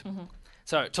the point.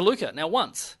 So, to Luca, now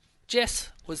once, Jess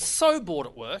was so bored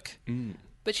at work,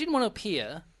 but she didn't want to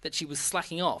appear that she was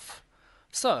slacking off.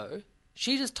 So,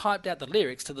 she just typed out the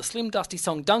lyrics to the Slim Dusty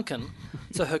song Duncan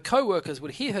so her co-workers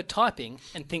would hear her typing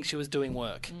and think she was doing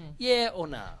work. Yeah or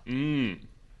nah?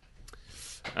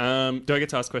 Do I get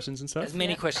to ask questions and stuff? As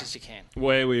many questions as you can.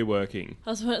 Where were you working?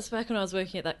 It's back when I was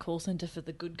working at that call centre for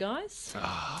the good guys.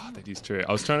 That is true.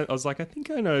 I was like, I think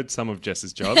I know some of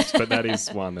Jess's jobs, but that is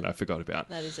one that I forgot about.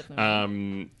 That is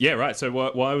definitely Yeah, right. So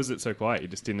why was it so quiet? You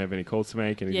just didn't have any calls to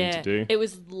make, anything to do? It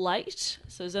was late,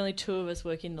 so there was only two of us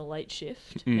working the late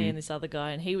shift, me and this other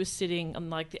guy, and he was sitting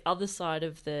on like the other side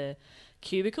of the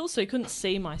cubicle, so he couldn't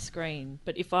see my screen.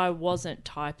 But if I wasn't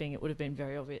typing, it would have been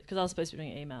very obvious because I was supposed to be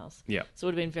doing emails. Yeah. So it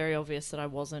would have been very obvious that I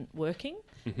wasn't working.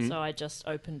 So I just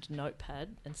opened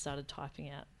Notepad and started typing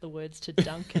out the words to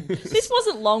Duncan. This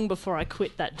wasn't long before I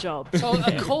quit that job. So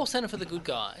a call centre for the good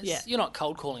guys. Yeah. You're not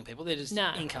cold calling people. They're just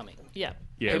No. incoming. Yeah.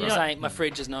 Yeah, People right. saying my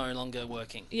fridge is no longer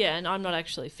working. Yeah, and I'm not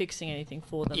actually fixing anything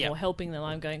for them Yeah. or helping them.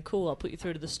 I'm going, cool, I'll put you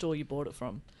through to the store you bought it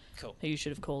from. Cool. Who you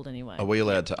should have called anyway. Are we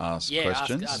allowed to ask Yeah, ask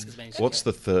questions? as many as you What's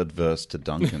can. the third verse to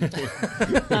Duncan?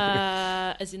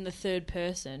 As in the third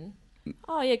person.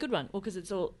 Oh yeah, good one. Well, because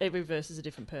it's all every verse is a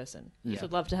different person. So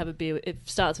I'd love to have a beer. It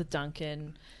starts with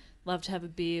Duncan. Love to have a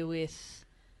beer with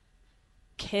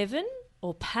Kevin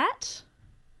or Pat.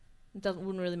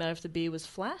 Wouldn't really matter if the beer was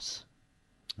flat.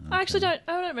 I actually don't.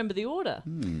 I don't remember the order.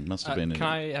 Must have been. Can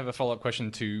I have a follow-up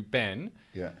question to Ben?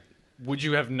 Yeah. Would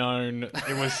you have known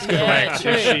it was Yeah, correct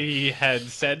true. if she had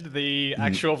said the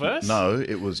actual verse? No,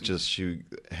 it was just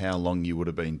how long you would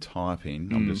have been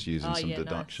typing. I'm just using Oh, some yeah,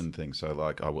 deduction things. So,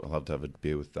 like, I would love to have a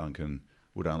beer with Duncan.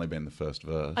 Would only been the first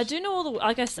verse. I do know all the.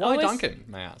 I guess Why Duncan,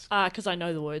 may I ask? Because I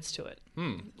know the words to it.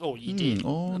 Oh, you did,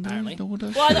 Oh, apparently. no, Well,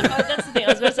 that's the thing. I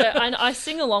was about to say, I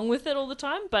sing along with it all the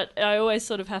time, but I always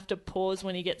sort of have to pause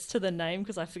when he gets to the name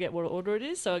because I forget what order it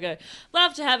is. So I go,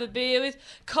 love to have a beer with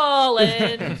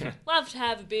Colin. Love to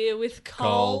have a beer with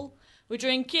Cole. We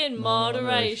drink in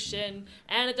moderation.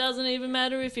 And it doesn't even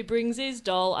matter if he brings his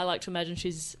doll. I like to imagine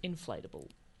she's inflatable.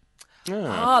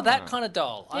 That kind of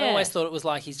doll. I Yeah. always thought it was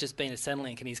like he's just been a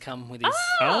Centrelink and he's come with his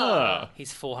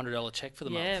 $400 check for the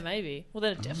month. Yeah, maybe. Well,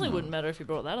 then it definitely wouldn't matter if he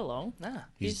brought that along. Nah.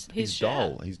 His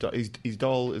shout. doll. His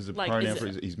doll is a Like, pronoun is for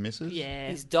it- his missus? Yeah,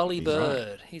 He's Dolly He's Bird.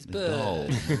 right. He's His doll.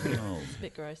 Bird. Oh. it's a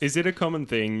bit gross. Is it a common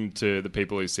thing to the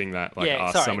people who sing that, like,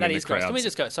 ask sorry, someone that in the is gross. crowd? Can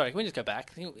we just go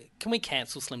back? Can we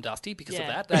cancel Slim Dusty because of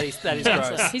Yeah. that? That is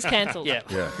gross. He's cancelled. Yeah.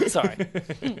 Yeah. Sorry.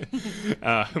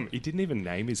 He didn't even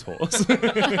name his horse.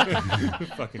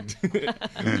 Fucking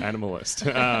animalist.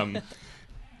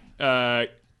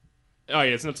 Oh,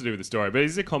 yeah, it's not to do with the story, but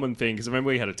it's a common thing, because I remember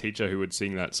we had a teacher who would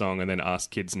sing that song and then ask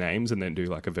kids' names and then do,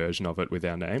 like, a version of it with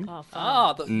our name. Oh,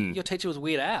 fun. Your teacher was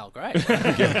Weird Al. Great.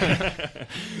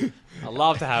 I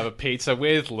love to have a pizza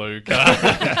with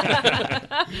Luca.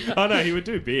 Oh, no, he would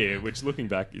do beer, which, looking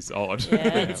back, is odd.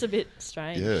 Yeah, it's a bit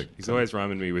strange. Yeah. He's always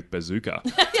rhyming me with bazooka.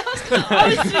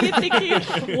 I was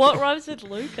thinking, what rhymes with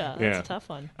Luca? That's Yeah. a tough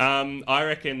one. I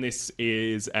reckon this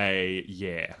is a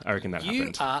yeah. I reckon that You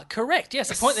happened. are correct.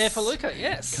 Yes, a point there for Luca.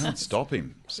 Yes. Can't stop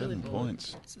him. 7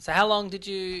 points. So how long did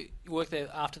you work there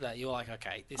after that? You were like,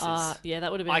 okay, this is... Yeah,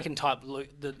 that would have been. I can type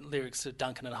the lyrics to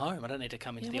Duncan at home. I don't need to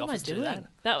come into the what am I office to do doing?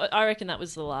 that. I reckon that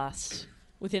was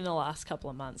within the last couple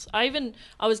of months. I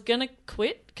was gonna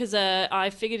quit because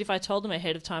I figured if I told them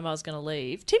ahead of time I was gonna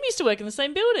leave. Tim used to work in the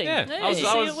same building. Yeah, I I was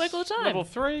was at work all the time. level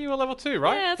 3, you were level 2,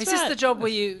 right? Yeah, that's Is right. this the job where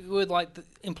you were like the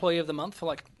employee of the month for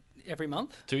like every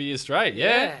month? 2 years straight,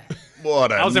 yeah.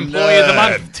 What a I was employee of the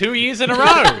nerd. month 2 years in a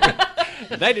row.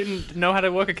 They didn't know how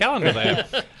to work a calendar there.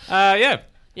 Yeah.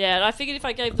 Yeah, and I figured if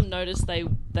I gave them notice, they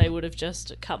would have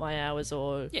just cut my hours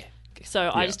or... Yeah.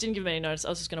 So I just didn't give them any notice. I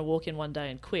was just going to walk in one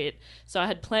day and quit. So I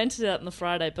had planned to do that on the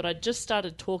Friday, but I just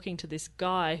started talking to this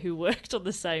guy who worked on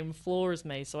the same floor as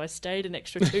me. So I stayed an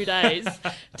extra 2 days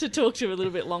to talk to him a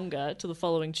little bit longer to the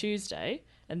following Tuesday.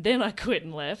 And then I quit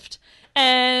and left.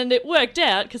 And it worked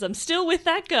out because I'm still with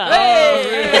that guy.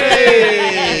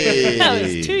 Hey! That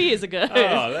was 2 years ago.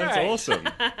 Oh, that's awesome.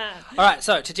 All right,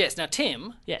 so to Jess. Now,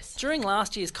 Tim, Yes. during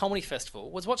last year's comedy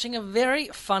festival, was watching a very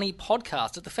funny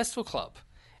podcast at the Festival Club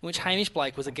in which Hamish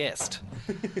Blake was a guest.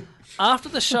 After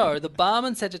the show, the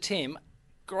barman said to Tim,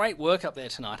 "Great work up there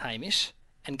tonight, Hamish,"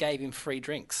 and gave him free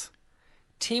drinks.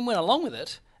 Tim went along with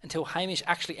it until Hamish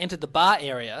actually entered the bar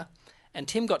area, and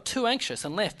Tim got too anxious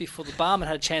and left before the barman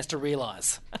had a chance to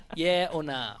realise. Yeah or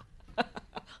nah?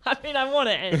 I mean, I want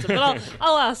to answer, but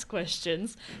I'll ask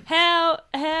questions.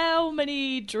 How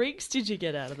many drinks did you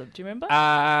get out of them? Do you remember?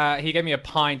 He gave me a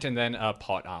pint and then a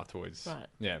pot afterwards. Right.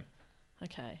 Yeah.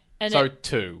 Okay. And So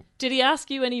 2. did he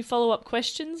ask you any follow-up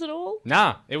questions at all?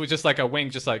 Nah, it was just like a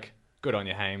wink, just like, good on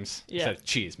you, Hames. Yeah. Said,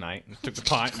 cheers, mate. And took the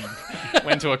pint and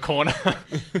went to a corner.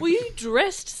 Were you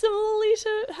dressed similarly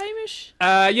to Hamish?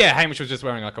 Yeah, Hamish was just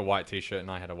wearing like a white t-shirt and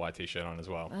I had a white t-shirt on as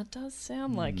well. That does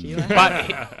sound like you.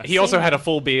 But he also had a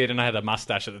full beard and I had a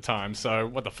mustache at the time, so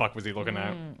what the fuck was he looking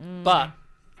at? But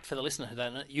for the listener who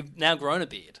don't know, you've now grown a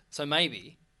beard, so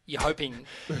maybe you're hoping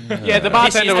Yeah, the this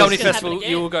bartender year's was... comedy gonna happen festival again.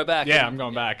 you will go back. Yeah, and- I'm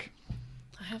going back.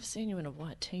 I have seen you in a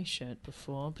white t-shirt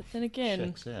before, but then again,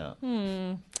 Checks out.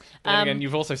 Then again,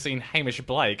 you've also seen Hamish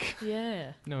Blake.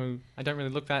 yeah. No, I don't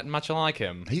really look that much like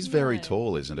him. He's very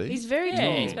tall, isn't he? He's very Yeah,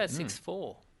 tall. he's about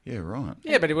 6'4". Yeah, right.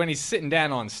 Yeah, but when he's sitting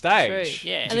down on stage...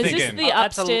 True. Yeah. And is this thinking, the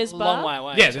That's a upstairs long bar? way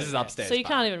away. Yeah, this is upstairs. So you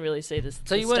bar. can't even really see this.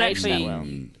 So you weren't actually- well.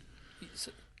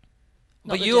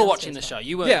 But the you were watching the downstairs show. bar.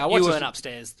 You weren't, Yeah, I you watched weren't this-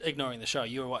 upstairs ignoring the show.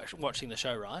 You were watching the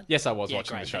show, right? Yes, I was Yeah,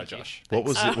 watching great, the show, thank you. Josh.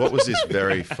 What was this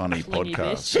very funny Flingy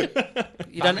podcast?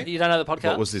 bitch. You don't know the podcast?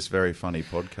 What was this very funny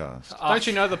podcast? Don't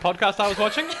you know the podcast I was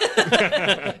watching?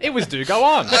 It was Do Go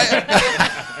On.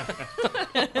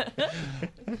 I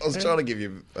was trying to give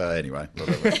you anyway.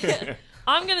 Whatever.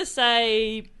 I'm gonna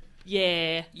say,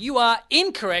 yeah. You are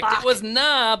incorrect. It was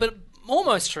nah, but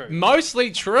almost true.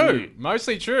 Mostly true.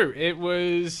 Mostly true. It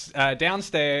was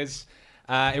downstairs.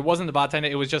 It wasn't the bartender.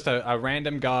 It was just a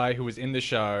random guy who was in the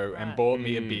show and bought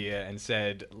me a beer and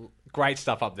said, "Great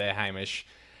stuff up there, Hamish."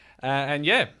 And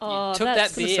yeah, Oh, Took that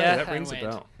that's beer. That and rings a went.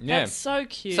 bell. yeah. That's so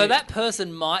cute. So that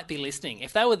person might be listening.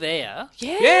 If they were there,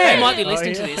 yeah. Yeah. they might be Oh,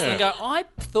 listening to yeah. this and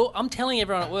go, I'm telling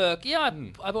everyone at work, yeah,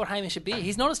 I bought Hamish a beer.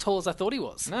 He's not as tall as I thought he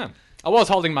was. No, I was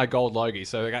holding my gold Logie,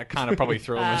 so that kind of probably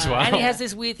threw him as well. And he has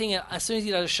this weird thing, as soon as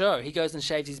he does a show, he goes and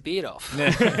shaves his beard off.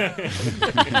 And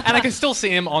I can still see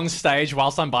him on stage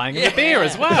whilst I'm buying him a beer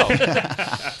as well.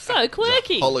 So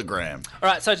quirky. Hologram. All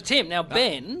right, so to Tim, now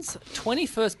Ben's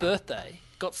 21st birthday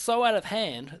got so out of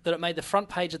hand that it made the front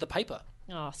page of the paper.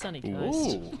 Oh, Sunny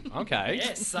Coast. Ooh, okay.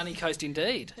 Yes, Sunny Coast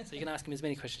indeed. So you can ask him as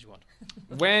many questions you want.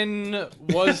 When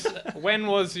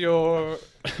was your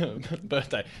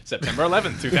birthday? September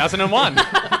 11th, 2001.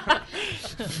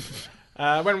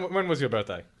 When was your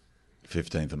birthday?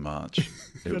 15th of March. It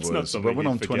That's not was. something But when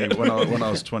you'd I'm 20, forget. when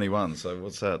I was 21. So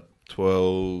what's that?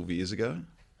 12 years ago.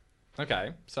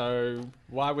 Okay, so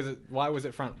why was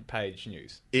it front page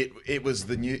news? It was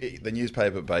the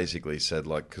newspaper basically said,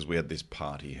 like, because we had this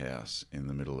party house in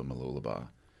the middle of Mooloolaba,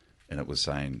 and it was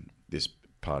saying this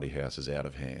party house is out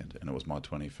of hand, and it was my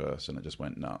 21st, and it just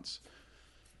went nuts.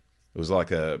 It was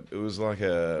like a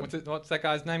What's that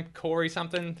guy's name? Corey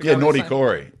something? The yeah, guy was Naughty saying-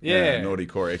 Corey. Yeah. Naughty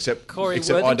Corey. Except Corey I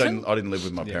Worthington? didn't live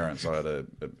with my parents. I had a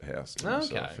house to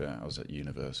myself. Okay. Yeah, I was at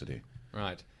university.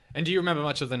 Right. And do you remember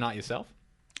much of the night yourself?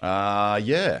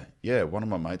 Yeah. One of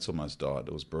my mates almost died.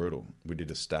 It was brutal. We did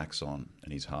a stacks on,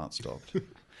 and his heart stopped.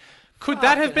 Could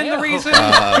that have been the reason? Do you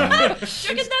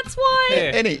reckon that's why?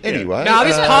 Yeah. Anyway. Nah,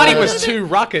 this party was too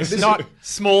ruckus, not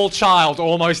small child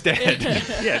almost dead.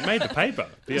 Yeah, it made the paper.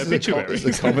 The This obituary. is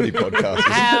a comedy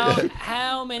podcast.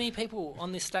 How many people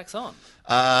on this Stacks On?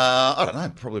 I don't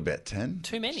know, probably about 10.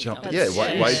 Too many. Yeah, That's-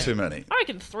 way too many. I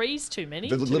reckon 3's too many.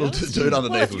 The to be little honest. dude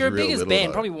underneath Well, if was you're a real big as little, Ben,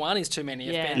 though. probably one is too many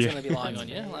if Yeah. Ben's going to be lying on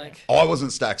you. Like, I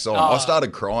wasn't stacks on. I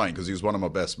started crying because he was one of my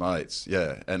best mates.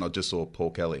 Yeah, and I just saw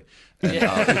Paul Kelly. And,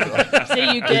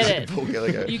 See, you get it. Paul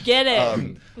Kelly go, You get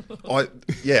it.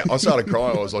 I started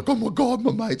crying. I was like, oh my God,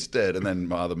 my mate's dead. And then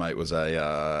my other mate was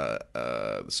a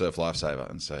surf lifesaver.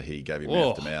 And so he gave him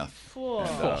mouth to mouth.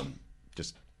 Whoa. And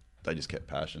they just kept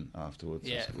passion afterwards.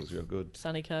 Yeah. It was real good.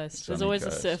 Sunny Coast. Sunny There's always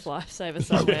Coast. a surf lifesaver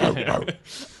somewhere.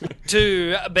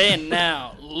 to Ben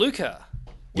now. Luca,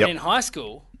 when Yep. in high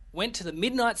school, went to the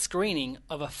midnight screening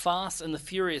of a Fast and the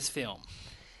Furious film.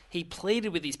 He pleaded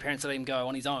with his parents to let him go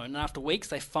on his own, and after weeks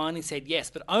they finally said yes,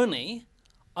 but only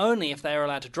if they were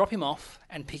allowed to drop him off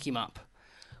and pick him up.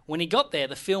 When he got there,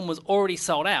 the film was already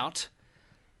sold out,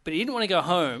 but he didn't want to go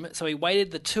home, so he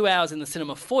waited the 2 hours in the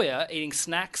cinema foyer eating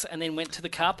snacks and then went to the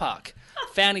car park,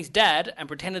 found his dad and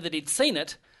pretended that he'd seen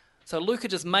it, so Luca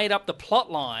just made up the plot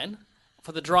line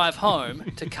for the drive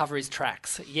home to cover his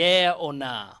tracks. Yeah or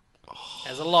nah?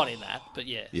 There's a lot in that, but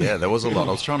yeah. Yeah, there was a lot.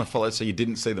 I was trying to follow. So you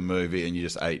didn't see the movie and you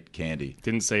just ate candy.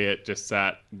 Didn't see it, just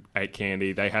sat, ate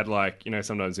candy. They had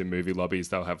sometimes in movie lobbies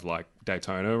they'll have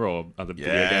Daytona or other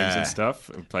video games and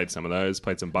stuff. I played some of those,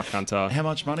 played some Buck Hunter. How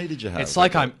much money did you have? It's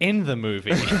like I'm in the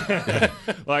movie.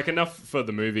 Enough for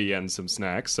the movie and some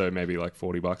snacks, so maybe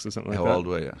 $40 or something like How that. old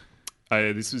were you?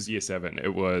 This was year 7.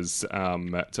 It was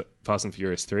Fast and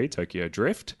Furious 3, Tokyo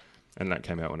Drift, and that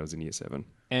came out when I was in year 7.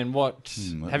 And what...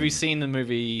 have you seen the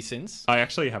movie since? I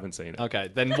actually haven't seen it. Okay,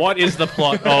 then what is the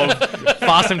plot of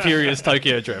Fast and Furious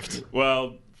Tokyo Drift?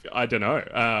 Well, I don't know.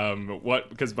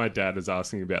 Because my dad was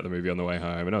asking about the movie on the way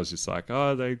home, and I was just like,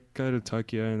 oh, they go to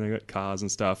Tokyo and they got cars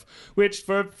and stuff. Which,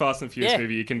 for a Fast and Furious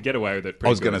movie, you can get away with it pretty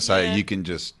I was going to good. say, you can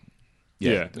just...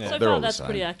 Yeah. So they're far, all the that's same.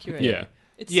 pretty accurate. Yeah.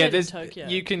 It's Yeah, set in there's Tokyo.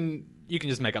 you can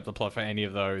just make up the plot for any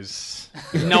of those.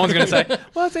 No one's going to say,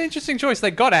 well, it's an interesting choice.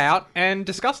 They got out and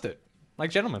discussed it. Like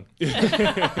gentlemen. They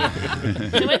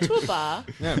went to a bar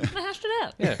and they hashed it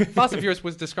out. Yeah. Fast and Furious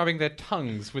was describing their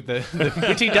tongues with the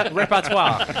witty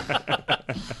repertoire.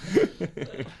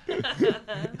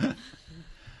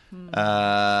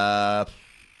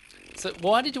 So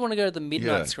why did you want to go to the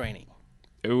midnight Yeah. screening?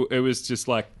 It was just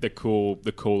the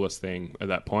coolest thing at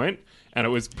that point. And it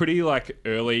was pretty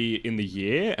early in the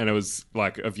year, and it was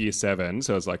of year 7,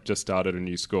 so it was just started a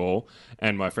new school.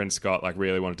 And my friend Scott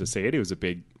really wanted to see it. He was a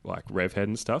big rev head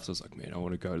and stuff. So I was like, man, I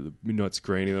want to go to the midnight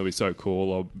screening. That'll be so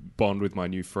cool. I'll bond with my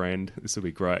new friend. This will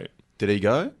be great. Did he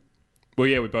go? Well,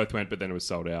 yeah, we both went, but then it was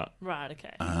sold out. Right,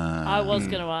 okay. I was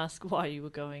going to ask why you were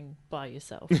going by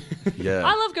yourself. Yeah.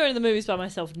 I love going to the movies by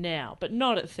myself now, but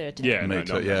not at 13. Yeah, Me no,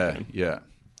 too. not Yeah, back then. yeah.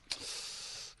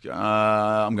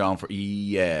 I'm going for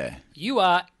yeah. You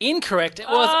are incorrect. It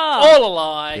was Ah. all a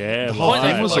lie. Yeah, The whole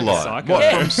thing was a lie. psycho.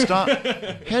 What from start?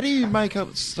 How do you make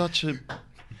up such a?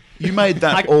 You made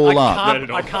that all up.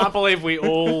 I can't believe we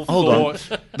all Hold on.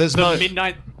 thought There's the no.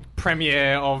 midnight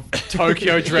premiere of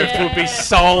Tokyo Drift would be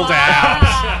sold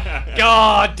out.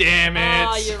 God damn it.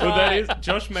 Oh, you're Well, right. that is,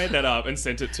 Josh made that up and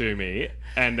sent it to me,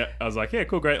 and I was like, yeah,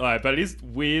 cool, great lie. But it is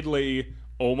weirdly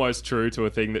almost true to a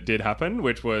thing that did happen,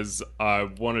 which was I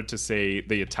wanted to see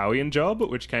The Italian Job,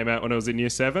 which came out when I was in year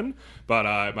 7, but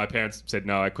my parents said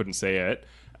no, I couldn't see it.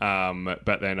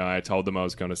 But then I told them I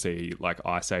was going to see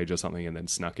Ice Age or something, and then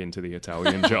snuck into The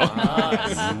Italian Job.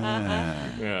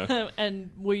 Yeah. And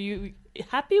were you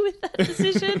happy with that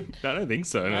decision? I don't think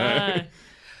so, no. No.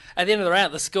 At the end of the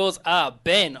round, the scores are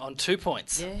Ben on 2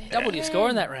 points. Doubled your score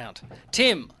in that round.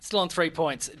 Tim, still on 3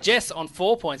 points. Jess on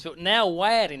 4 points, but now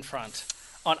way out in front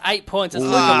On 8 points, it's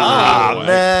Luca Ah, Muller.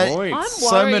 man. Points. I'm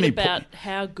So worried many about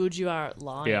how good you are at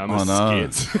lying. Yeah, I'm I a know.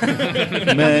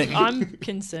 skid. Man, I'm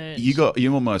concerned.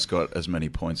 you almost got as many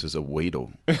points as a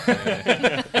Weedle.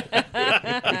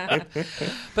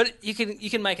 But you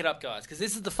can make it up, guys, because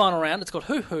this is the final round. It's called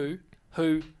Who.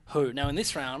 Now, in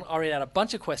this round, I read out a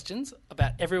bunch of questions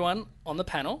about everyone on the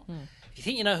panel. If you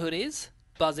think you know who it is,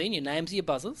 buzz in. Your names are your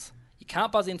buzzers. You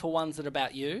can't buzz in for ones that are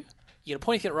about you. You get a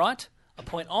point if you get it right, a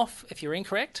point off if you're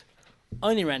incorrect.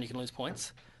 Only round you can lose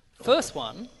points. First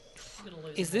one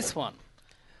is this one.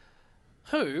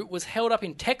 Who was held up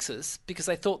in Texas because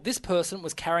they thought this person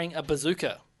was carrying a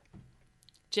bazooka?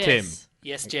 Jess. Tim.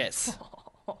 Yes, Jess.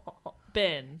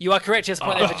 Ben. You are correct, Jess.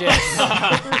 Point there for Jess.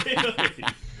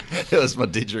 That was my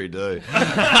didgeridoo.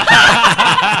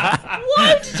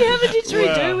 Why did you have a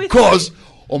didgeridoo with Because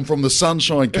I'm from the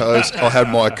Sunshine Coast. I had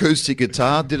my acoustic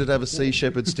guitar. Did it have a Sea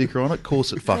Shepherd sticker on it? Of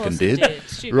course it fucking course it did. did.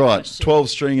 Stupid Right, question.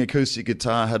 12-string acoustic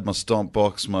guitar. Had my stomp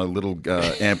box, my little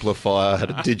amplifier.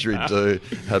 Had a didgeridoo.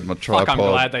 Had my Fuck, I'm tripod.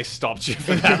 glad they stopped you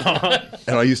for that long.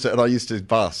 And I used to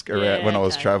busk around Yeah, when I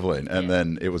was okay. travelling, and Yeah.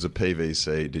 then it was a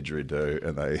PVC didgeridoo,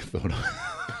 and they thought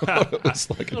it was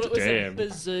like Thought it was Damn. a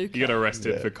bazooka. You got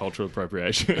arrested for cultural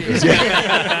appropriation.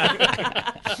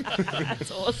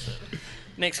 That's awesome.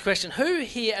 Next question. Who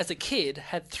here as a kid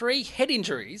had 3 head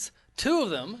injuries, 2 of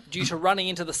them due to running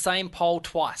into the same pole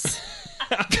twice?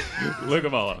 Luca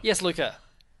Muller. Yes, Luca.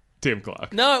 Tim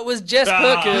Clark. No, it was Jess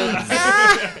Perkins.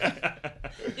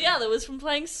 The other was from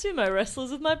playing sumo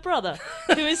wrestlers with my brother,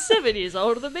 who is 7 years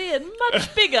older than me and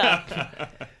much bigger.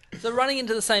 So running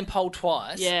into the same pole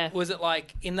twice, Yeah. was it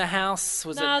like in the house?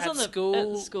 Was No, it I was at on school? at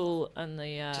the school and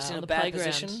the Just in on a the bad playground.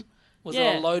 position? Was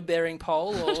Yeah. it a load-bearing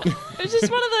pole? Or... It was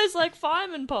just one of those like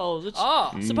fireman poles, which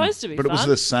Oh. is supposed to be But it fun. was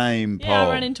the same pole. Yeah,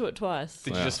 I ran into it twice.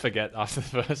 Did you just forget after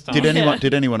the first time?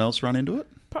 Did anyone else run into it?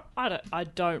 I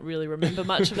don't really remember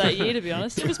much of that year, to be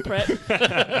honest. It was prep.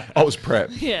 I was prep.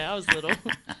 Yeah, I was little.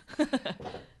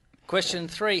 Question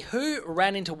 3. Who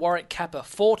ran into Warwick Kappa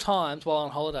 4 times while on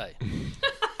holiday?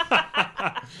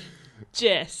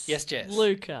 Jess. Yes, Jess.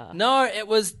 Luca. No, it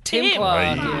was Tim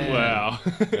Clark. Yeah. Wow.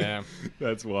 Yeah.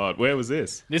 That's wild. Where was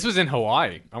this? This was in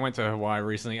Hawaii. I went to Hawaii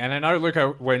recently, and I know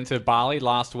Luca went to Bali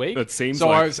last week. It seems so.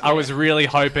 like- I was really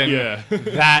hoping Yeah.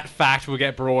 that fact would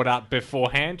get brought up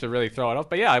beforehand to really throw it off.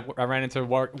 But yeah, I ran into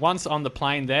Warwick once on the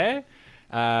plane there,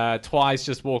 twice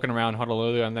just walking around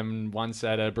Honolulu, and then once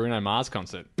at a Bruno Mars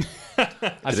concert.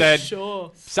 I said,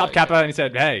 Sure. "Sup, Kappa?" And he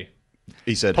said, "Hey,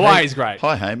 He said, Hawaii's "Hey, great."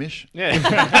 Hi, Hamish."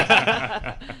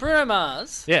 yeah, Bruno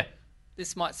Mars. yeah."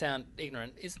 This might sound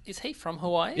ignorant. Is he from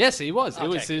Hawaii? Yes, he was. It Okay.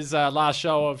 was his last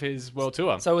show of his world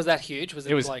tour. So was that huge? Was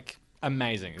it, It was like...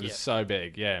 amazing. It was Yeah. so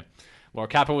big. Yeah. Well,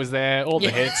 Kappa was there. All the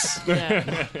hits. Yeah.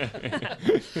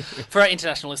 For our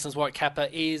international listeners, Warwick Kappa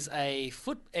is a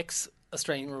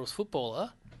ex-Australian rules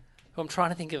footballer who I'm trying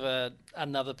to think of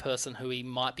another person who he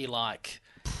might be like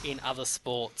in other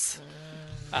sports.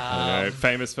 I know,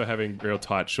 famous for having real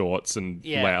tight shorts and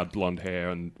Yeah. loud blonde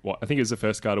hair, and I think he was the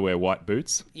first guy to wear white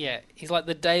boots. Yeah, he's like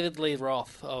the David Lee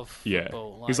Roth of Yeah,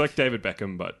 football. he's like David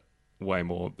Beckham, but way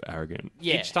more arrogant.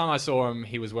 yeah. Each time I saw him,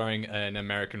 he was wearing an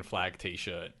American flag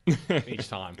T-shirt. Each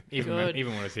time, even when Good.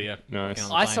 I was here. Nice. walking on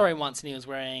the I plane. saw him once and he was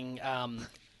wearing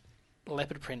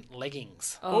leopard print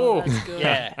leggings. Oh, that's good.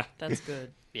 Yeah. That's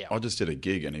good. I just did a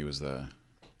gig and he was there.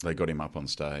 They got him up on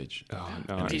stage. Oh,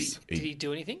 Did nice. he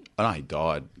do anything? I know he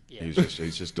died. Yeah. He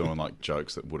was just doing like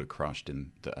jokes that would have crushed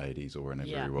in the 80s or whenever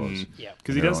Yeah. he was. Yeah.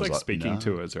 Because he And does everyone's like like, speaking "No."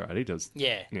 tours, right? He does.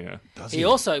 Yeah. Yeah. Does He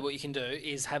also, what you can do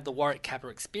is have the Warwick Kappa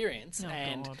experience, Oh,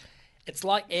 and God. it's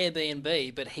like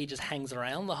Airbnb, but he just hangs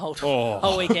around the whole Oh.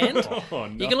 whole weekend. Oh,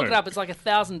 You can look it no. up. It's like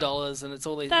 $1,000, and it's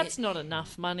all these. That's not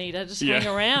enough money to just Yeah. hang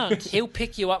around. He'll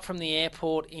pick you up from the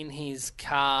airport in his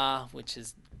car, which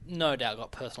is no doubt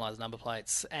got personalised number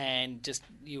plates, and just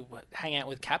you hang out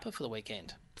with Kappa for the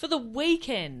weekend. For the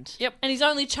weekend. Yep. And he's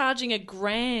only charging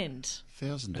 $1,000.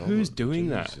 $1,000. Who's doing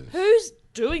that? Jesus. Who's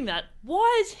doing that?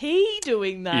 Why is he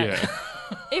doing that? Yeah.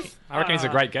 If I reckon he's a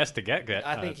great guest to get.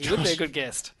 I think he would be a good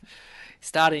guest.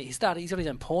 He's got his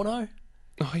own porno.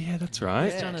 Oh, yeah, that's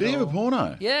right. done Did it he have a all.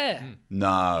 porno? Yeah.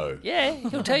 No. Yeah,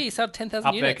 he'll tell you he sold 10,000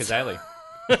 Up there, units. Kazali.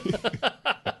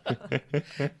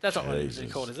 That's not what it's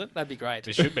Jesus. called, is it? That'd be great.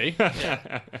 It should be.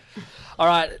 All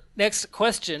right, next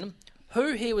question.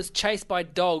 Who here was chased by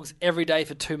dogs every day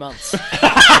for 2 months?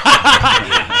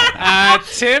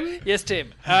 Tim. Yes,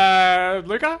 Tim.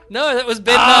 Luca. No, that was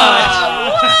Ben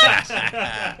Knight.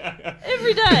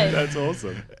 every day. That's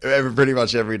awesome. Pretty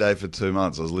much every day for 2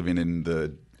 months. I was living in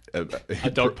the A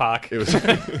dog park. It was.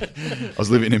 I was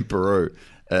living in Peru,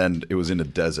 and it was in a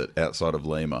desert outside of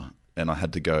Lima. and I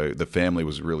had to go. The family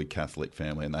was a really Catholic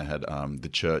family, and they had the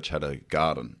church had a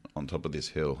garden on top of this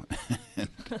hill,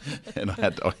 and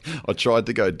I tried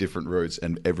to go different routes,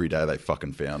 and every day they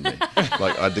fucking found me.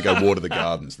 Like I had to go water the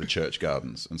gardens, the church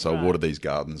gardens, and so I watered these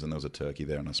gardens, and there was a turkey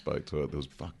there, and I spoke to it. There was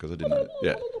because I didn't know.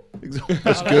 Yeah,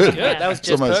 that's good. That was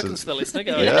Jess Perkins for the listener.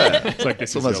 Go Yeah, It's like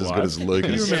this it's is almost your as life.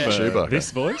 good as Lucas You remember Chewbacca.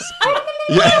 this voice?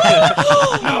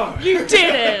 You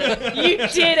did it! You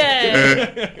did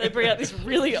it! They bring out this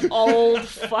really old,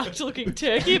 fucked-looking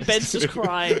turkey, and Ben's just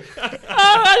crying. Oh,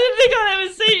 I didn't think I'd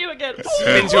ever see you again.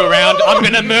 Spins you around. I'm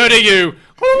going to murder you.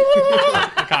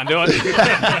 I can't do it.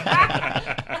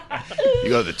 You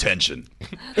got the tension.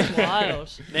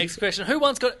 Wild. Next question. Who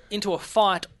once got into a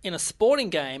fight in a sporting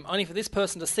game only for this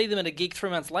person to see them at a gig 3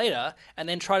 months later and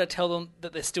then try to tell them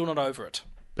that they're still not over it?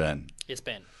 Ben, Yes,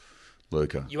 Ben.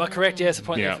 Luca. You are correct. Yes, a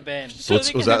point there Yeah. for Ben. Was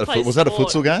that a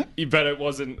futsal game? But it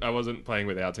wasn't. I wasn't playing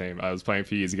with our team. I was playing a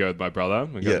few years ago with my brother.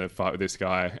 We got in a fight with this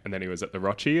guy, and then he was at the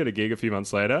Rochi at a gig a few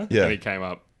months later. Yeah. And he came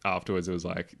up afterwards. It was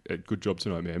like, "Good job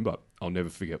tonight, man, but I'll never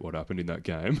forget what happened in that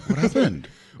game." What happened?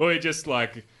 Well, he just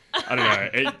like, I don't know,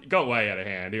 it got way out of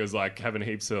hand. He was like having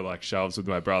heaps of like shoves with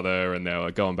my brother, and they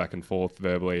were going back and forth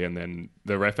verbally, and then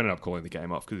the ref ended up calling the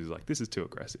game off because he was like, "This is too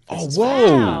aggressive." Oh, This is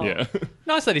whoa. Wow. Yeah.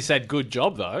 Nice that he said good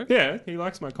job, though. Yeah, he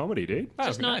likes my comedy, dude. Oh,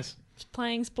 Just not nice.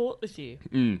 playing sport with you.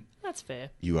 That's fair.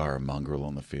 You are a mongrel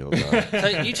on the field, though. So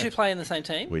you two play in the same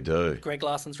team? We do. Greg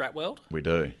Larson's Rat World? We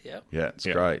do. Yep. Yeah, it's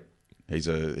Yeah. great. He's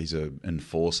a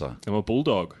enforcer. I'm a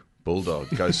bulldog. Bulldog.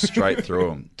 Goes straight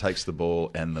through him. Takes the ball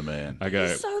and the man. I go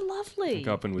So lovely.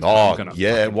 up and was Oh, gonna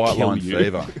yeah, fucking white kill line you.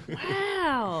 fever.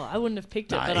 Wow. I wouldn't have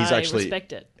picked it, Nah, but he's I actually-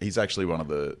 respect it. He's actually one of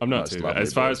the I'm not most too bad. lovely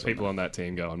As far boys as people on on that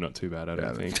team go, I'm not too bad, I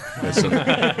don't think.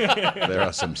 there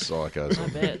are some psychos. I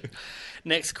bet.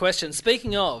 Next question.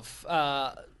 Speaking of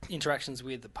interactions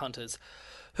with the punters,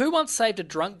 who once saved a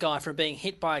drunk guy from being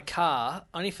hit by a car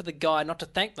only for the guy not to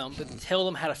thank them but to tell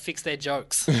them how to fix their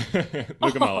jokes?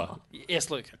 Luca Muller. Yes,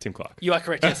 Luke. Tim Clark. You are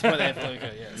correct. Yes, point there for Luca.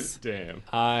 Yes. Damn.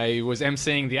 I was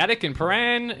emceeing the Attic in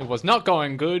Paran. It was not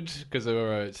going good because there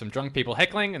were some drunk people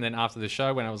heckling. And then after the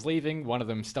show, when I was leaving, one of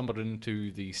them stumbled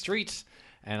into the street,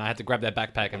 and I had to grab their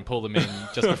backpack and pull them in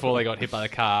just before they got hit by the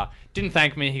car. Didn't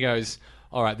thank me. He goes,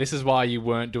 "All right, this is why you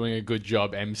weren't doing a good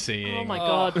job emceeing." Oh my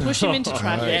god. Push him into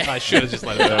traffic. I should have just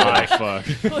let him die. Fuck.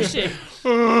 Push him.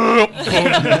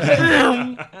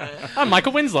 I'm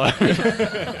Michael Winslow.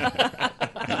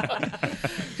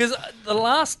 Because the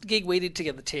last gig we did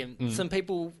together, Tim, some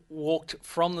people walked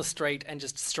from the street and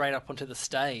just straight up onto the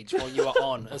stage while you were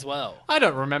on as well. I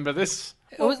don't remember this.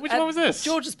 Which at one was this?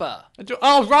 George's Bar,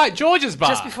 Oh, right, George's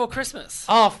Bar. just before Christmas.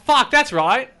 Oh fuck, that's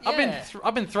right. Yeah.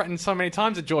 I've been threatened so many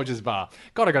times at George's Bar.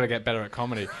 God, I got to get better at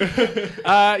comedy. This.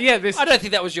 I don't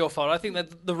think that was your fault. I think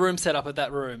that the room setup of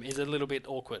that room is a little bit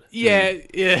awkward. Yeah.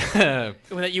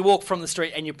 When that you walk from the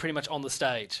street and you're pretty much on the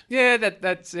stage. Yeah,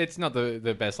 that's it's not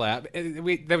the best layout. They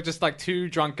were just like two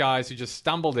drunk guys who just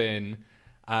stumbled in,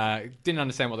 didn't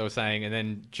understand what they were saying, and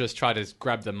then just tried to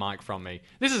grab the mic from me.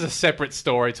 This is a separate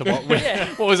story to what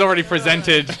what was already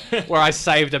presented, where I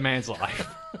saved a man's life.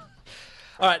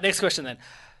 All right, next question then.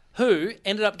 Who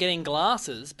ended up getting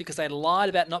glasses because they lied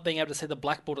about not being able to see the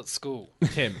blackboard at school?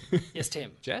 Tim. Yes,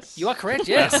 Tim. Jess? You are correct,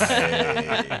 yes.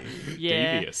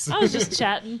 Yeah. Devious. I was just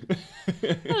chatting.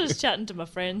 I was just chatting to my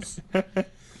friends.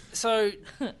 So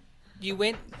you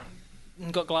went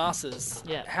and got glasses.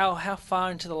 Yeah. How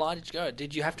far into the lie did you go?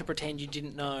 Did you have to pretend you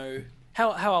didn't know?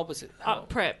 How old was it?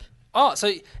 Prep. Oh,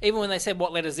 so even when they said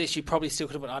what letter is this, you probably still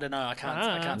could have went, I don't know, I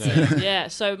can't see. Yeah,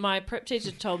 so my prep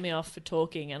teacher told me off for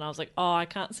talking, and I was like, oh, I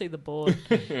can't see the board.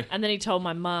 And then he told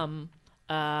my mum,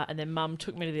 and then mum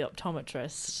took me to the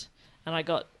optometrist. And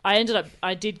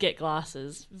I did get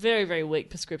glasses. Very, very weak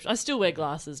prescription. I still wear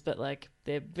glasses, but like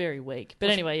they're very weak.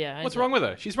 But anyway, yeah. What's wrong with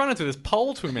her? She's run into this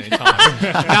pole too many times.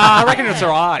 Nah, I reckon it's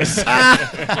her eyes.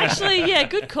 Actually, yeah,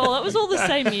 good call. That was all the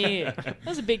same year. That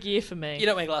was a big year for me. You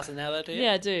don't wear glasses now, though, do you?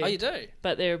 Yeah, I do. Oh, you do?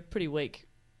 But they're a pretty weak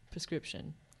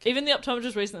prescription. Even the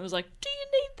optometrist recently was like, do you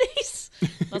need these?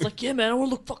 I was like, yeah, man, I want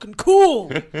to look fucking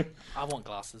cool. I want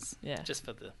glasses. Yeah. Just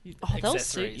for the They'll suit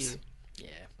accessories. you. Yeah.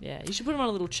 Yeah, you should put them on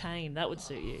a little chain. That would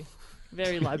suit you.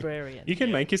 Very librarian. You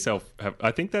can make yourself have.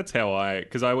 I think that's how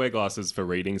because I wear glasses for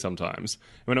reading sometimes.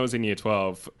 When I was in year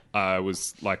 12, I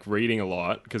was like reading a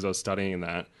lot because I was studying in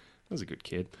that. I was a good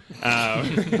kid. All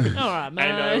right, man.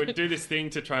 And I would do this thing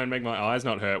to try and make my eyes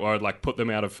not hurt, where I'd like put them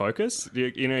out of focus.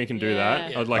 You know, you can do that.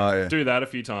 Yeah. I'd like do that a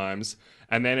few times.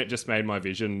 And then it just made my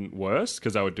vision worse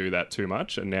because I would do that too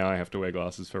much, and now I have to wear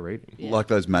glasses for reading. Like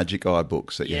those Magic Eye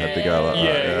books that you had to go like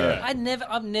that. Yeah. I've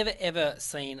never ever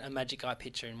seen a Magic Eye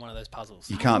picture in one of those puzzles.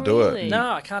 You can't do it.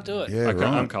 No, I can't do it. Yeah,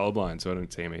 I'm colourblind, so I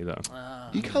don't see them either.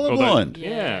 You colourblind?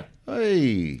 Yeah.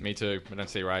 Hey. Me too. I don't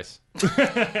see race.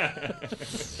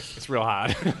 It's real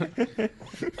hard.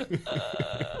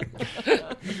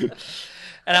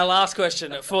 And our last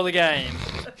question for the game.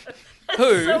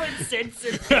 Who? So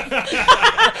insensitive.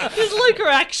 Because Luca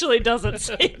actually doesn't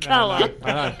see colour.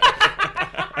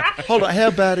 Hold on,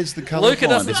 how bad is the colour? Luca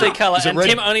doesn't see colour, and red?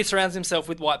 Tim only surrounds himself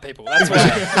with white people. That's why.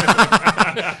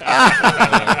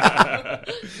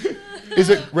 Is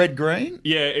it red-green?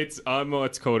 Yeah, it's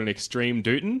what's called an extreme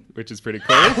Dootin, which is pretty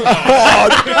cool.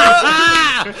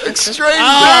 Extreme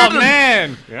Oh, Dootin.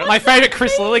 man. My favourite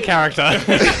Chris Lilly character.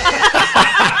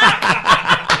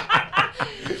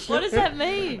 What does that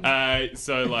mean?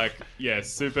 So, like,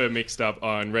 super mixed up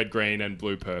on red, green, and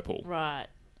blue, purple. Right.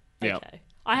 Yeah. Okay.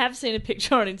 I have seen a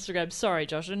picture on Instagram. Sorry,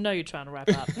 Josh. I know you're trying to wrap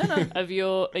up. No. Of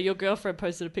your girlfriend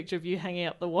posted a picture of you hanging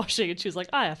up the washing, and she was like,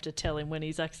 "I have to tell him when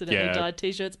he's accidentally dyed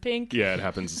t-shirts pink." Yeah, it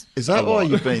happens. Is that a why lot.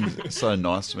 you've been so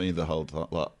nice to me the whole time?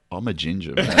 Like, I'm a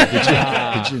ginger, man.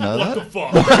 Did you know What that? the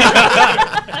fuck?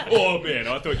 Oh, man,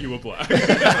 I thought you were black.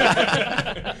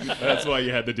 That's why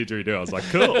you had the didgeridoo. I was like,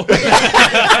 cool.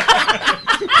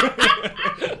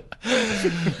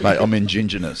 Mate, I'm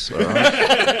ingenious, all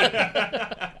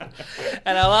right?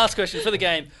 And our last question for the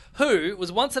game. Who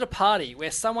was once at a party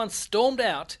where someone stormed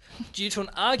out due to an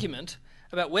argument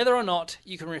about whether or not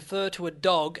you can refer to a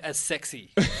dog as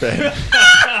sexy? Ben.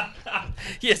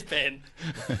 Yes, Ben.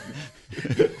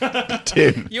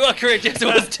 Tim. You are correct. Yes, it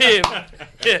was Tim.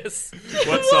 Yes.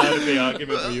 What side of the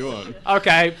argument were you on?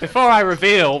 Okay, before I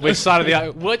reveal which side of the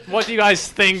argument, what do you guys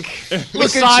think? Which Look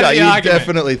side at of you. the You argument?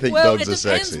 definitely think Well, dogs it are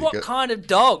depends sexy. what kind of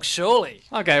dog, surely.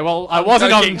 Okay, well, I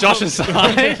wasn't joking. on Josh's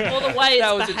side. Or the way it's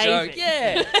That was behaving. a joke.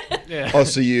 Yeah. Oh,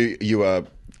 so you are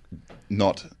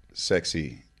not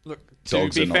sexy. Look,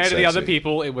 Dogs to are be not fair to the other sexy.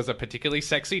 people, it was a particularly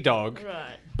sexy dog.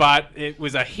 Right. But it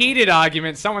was a heated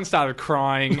argument. Someone started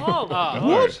crying. Oh,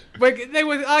 What? They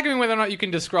were arguing whether or not you can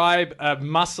describe a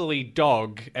muscly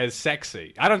dog as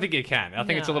sexy. I don't think you can. I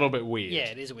think it's a No. little bit weird. Yeah,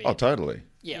 it is weird. Oh, totally.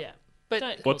 Yeah. yeah. But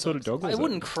Don't- What sort of dog was I it?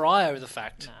 wouldn't cry over the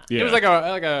fact. Yeah. It was like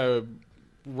a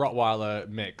Rottweiler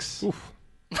mix.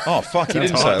 Oh, fuck, you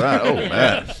didn't say that.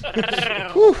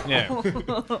 Oh, man.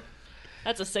 Yeah.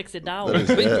 That's a sexy dog. That is,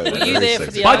 Were yeah, you very there for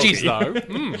sexy. the Budgies,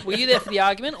 though. Were you there for the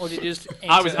argument, or did you just?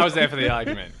 I was answer- there for the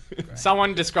argument.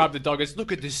 Someone described the dog as,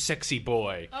 look at this sexy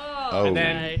boy. Oh. And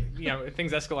then,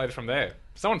 things escalated from there.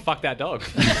 Someone fucked that dog.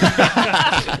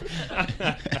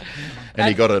 And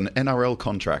he got an NRL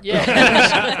contract.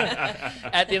 Yeah.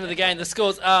 At the end of the game, the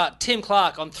scores are Tim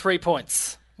Clark on 3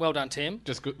 points. Well done, Tim.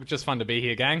 Just fun to be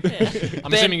here, gang.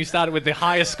 I'm assuming you started with the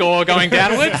highest score going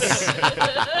downwards.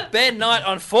 Ben Knight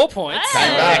on 4 points.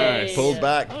 Came back. Hey. Pulled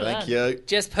back. Thank you.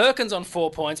 Jess Perkins on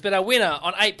 4 points. But our winner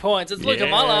on 8 points is Luca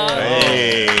Yeah. Muller.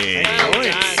 Hey.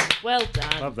 Well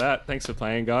done. Love that. Thanks for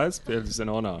playing, guys. It was an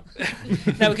honour.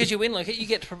 Now, because you win, Luca, you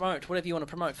get to promote whatever you want to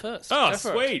promote first. Oh, Go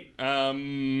for it.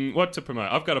 sweet. What to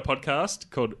promote? I've got a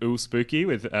podcast called Ooh Spooky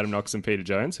with Adam Knox and Peter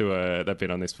Jones, who they've been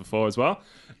on this before as well.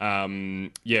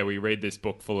 We read this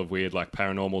book full of weird, like,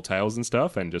 paranormal tales and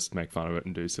stuff, and just make fun of it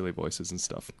and do silly voices and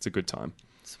stuff. It's a good time.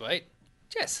 Sweet.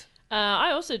 Jess.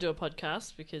 I also do a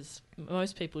podcast because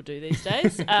most people do these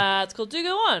days. It's called Do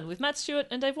Go On with Matt Stewart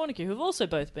and Dave Warnicke, who've also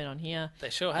both been on here. They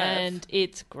sure have. And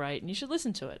it's great, and you should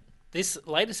listen to it. This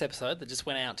latest episode that just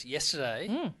went out yesterday,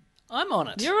 I'm on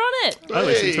it. You're on it. I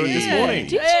listened to it this morning.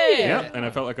 Did you? Yep, and I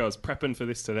felt like I was prepping for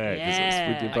this today because I was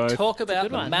with you Yeah. both. Talk about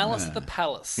good the one. Malice at the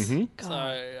Palace. Mm-hmm. So,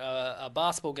 a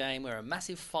basketball game where a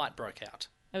massive fight broke out.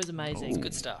 It was amazing.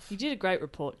 Good stuff. You did a great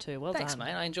report too. Well Thanks, done.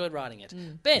 mate. I enjoyed writing it.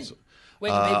 Ben,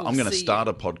 where can people I'm going to see start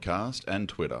you? a podcast and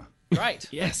Twitter. Great.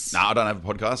 Yes. No, I don't have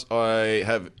a podcast. I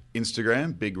have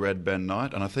Instagram, Big Red Ben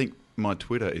Knight, and I think my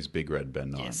Twitter is Big Red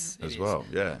Ben Knight Yes, it as is. well.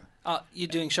 Yeah, You're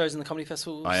doing shows in the comedy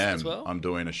festivals I am. as well? I'm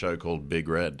doing a show called Big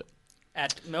Red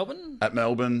At Melbourne? at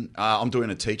Melbourne. I'm doing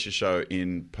a teacher show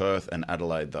in Perth and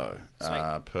Adelaide though.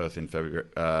 Perth in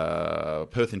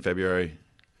February.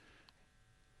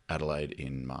 Adelaide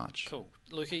in March. Cool.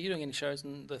 Luca, you doing any shows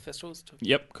in the festivals?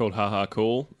 Yep, called Haha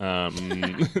Cool.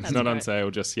 It's not on sale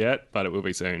just yet, but it will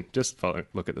be soon. Just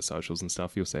look at the socials and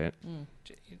stuff. You'll see it.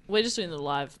 We're just doing the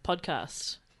live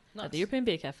podcast Nice. at the European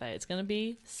Beer Cafe. It's going to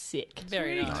be sick.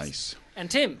 Very nice. Nice. And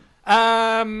Tim?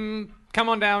 come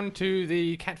on down to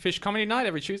the Catfish Comedy Night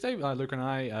every Tuesday. Luke and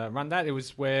I run that. It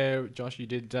was where, Josh, you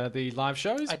did the live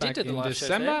shows back in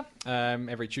December.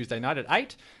 Every Tuesday night at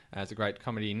 8. It's a great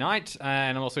comedy night.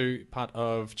 And I'm also part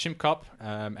of Chimp Cop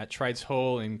at Trades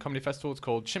Hall in Comedy Festival. It's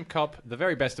called Chimp Cop, the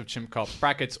very best of Chimp Cop,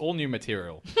 brackets, all new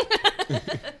material.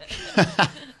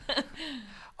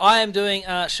 I am doing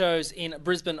shows in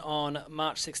Brisbane on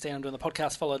March 16. I'm doing the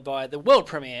podcast followed by the world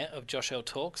premiere of Josh Earl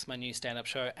Talks, my new stand-up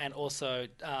show, and also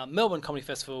Melbourne Comedy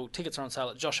Festival. Tickets are on sale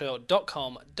at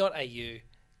joshearl.com.au.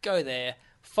 Go there.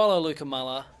 Follow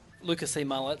Lucas C.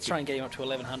 Muller. Let's try and get him up to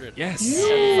 1,100. Yes.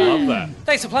 Love that.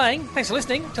 Thanks for playing. Thanks for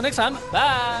listening. Till next time.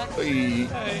 Bye.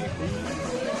 Bye.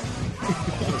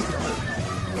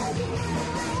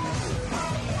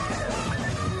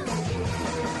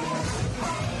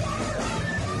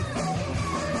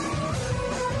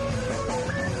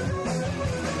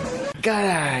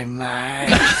 G'day, mate.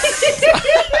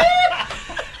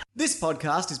 This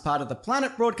podcast is part of the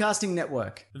Planet Broadcasting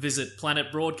Network. Visit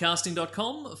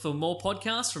planetbroadcasting.com for more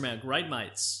podcasts from our great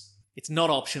mates. It's not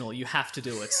optional, you have to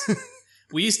do it.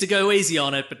 We used to go easy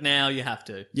on it, but now you have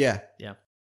to. Yeah. Yeah.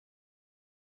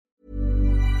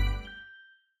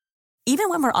 Even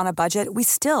when we're on a budget, we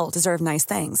still deserve nice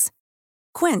things.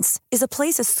 Quince is a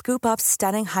place to scoop up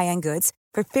stunning high-end goods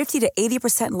for 50 to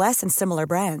 80% less than similar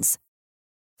brands.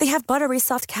 They have buttery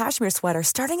soft cashmere sweaters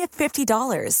starting at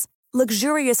 $50,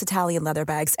 luxurious Italian leather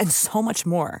bags, and so much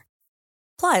more.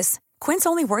 Plus, Quince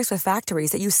only works with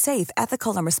factories that use safe,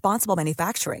 ethical, and responsible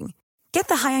manufacturing. Get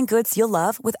the high-end goods you'll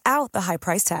love without the high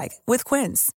price tag with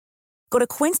Quince. Go to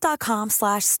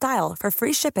quince.com/style for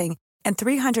free shipping and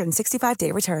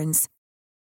 365-day returns.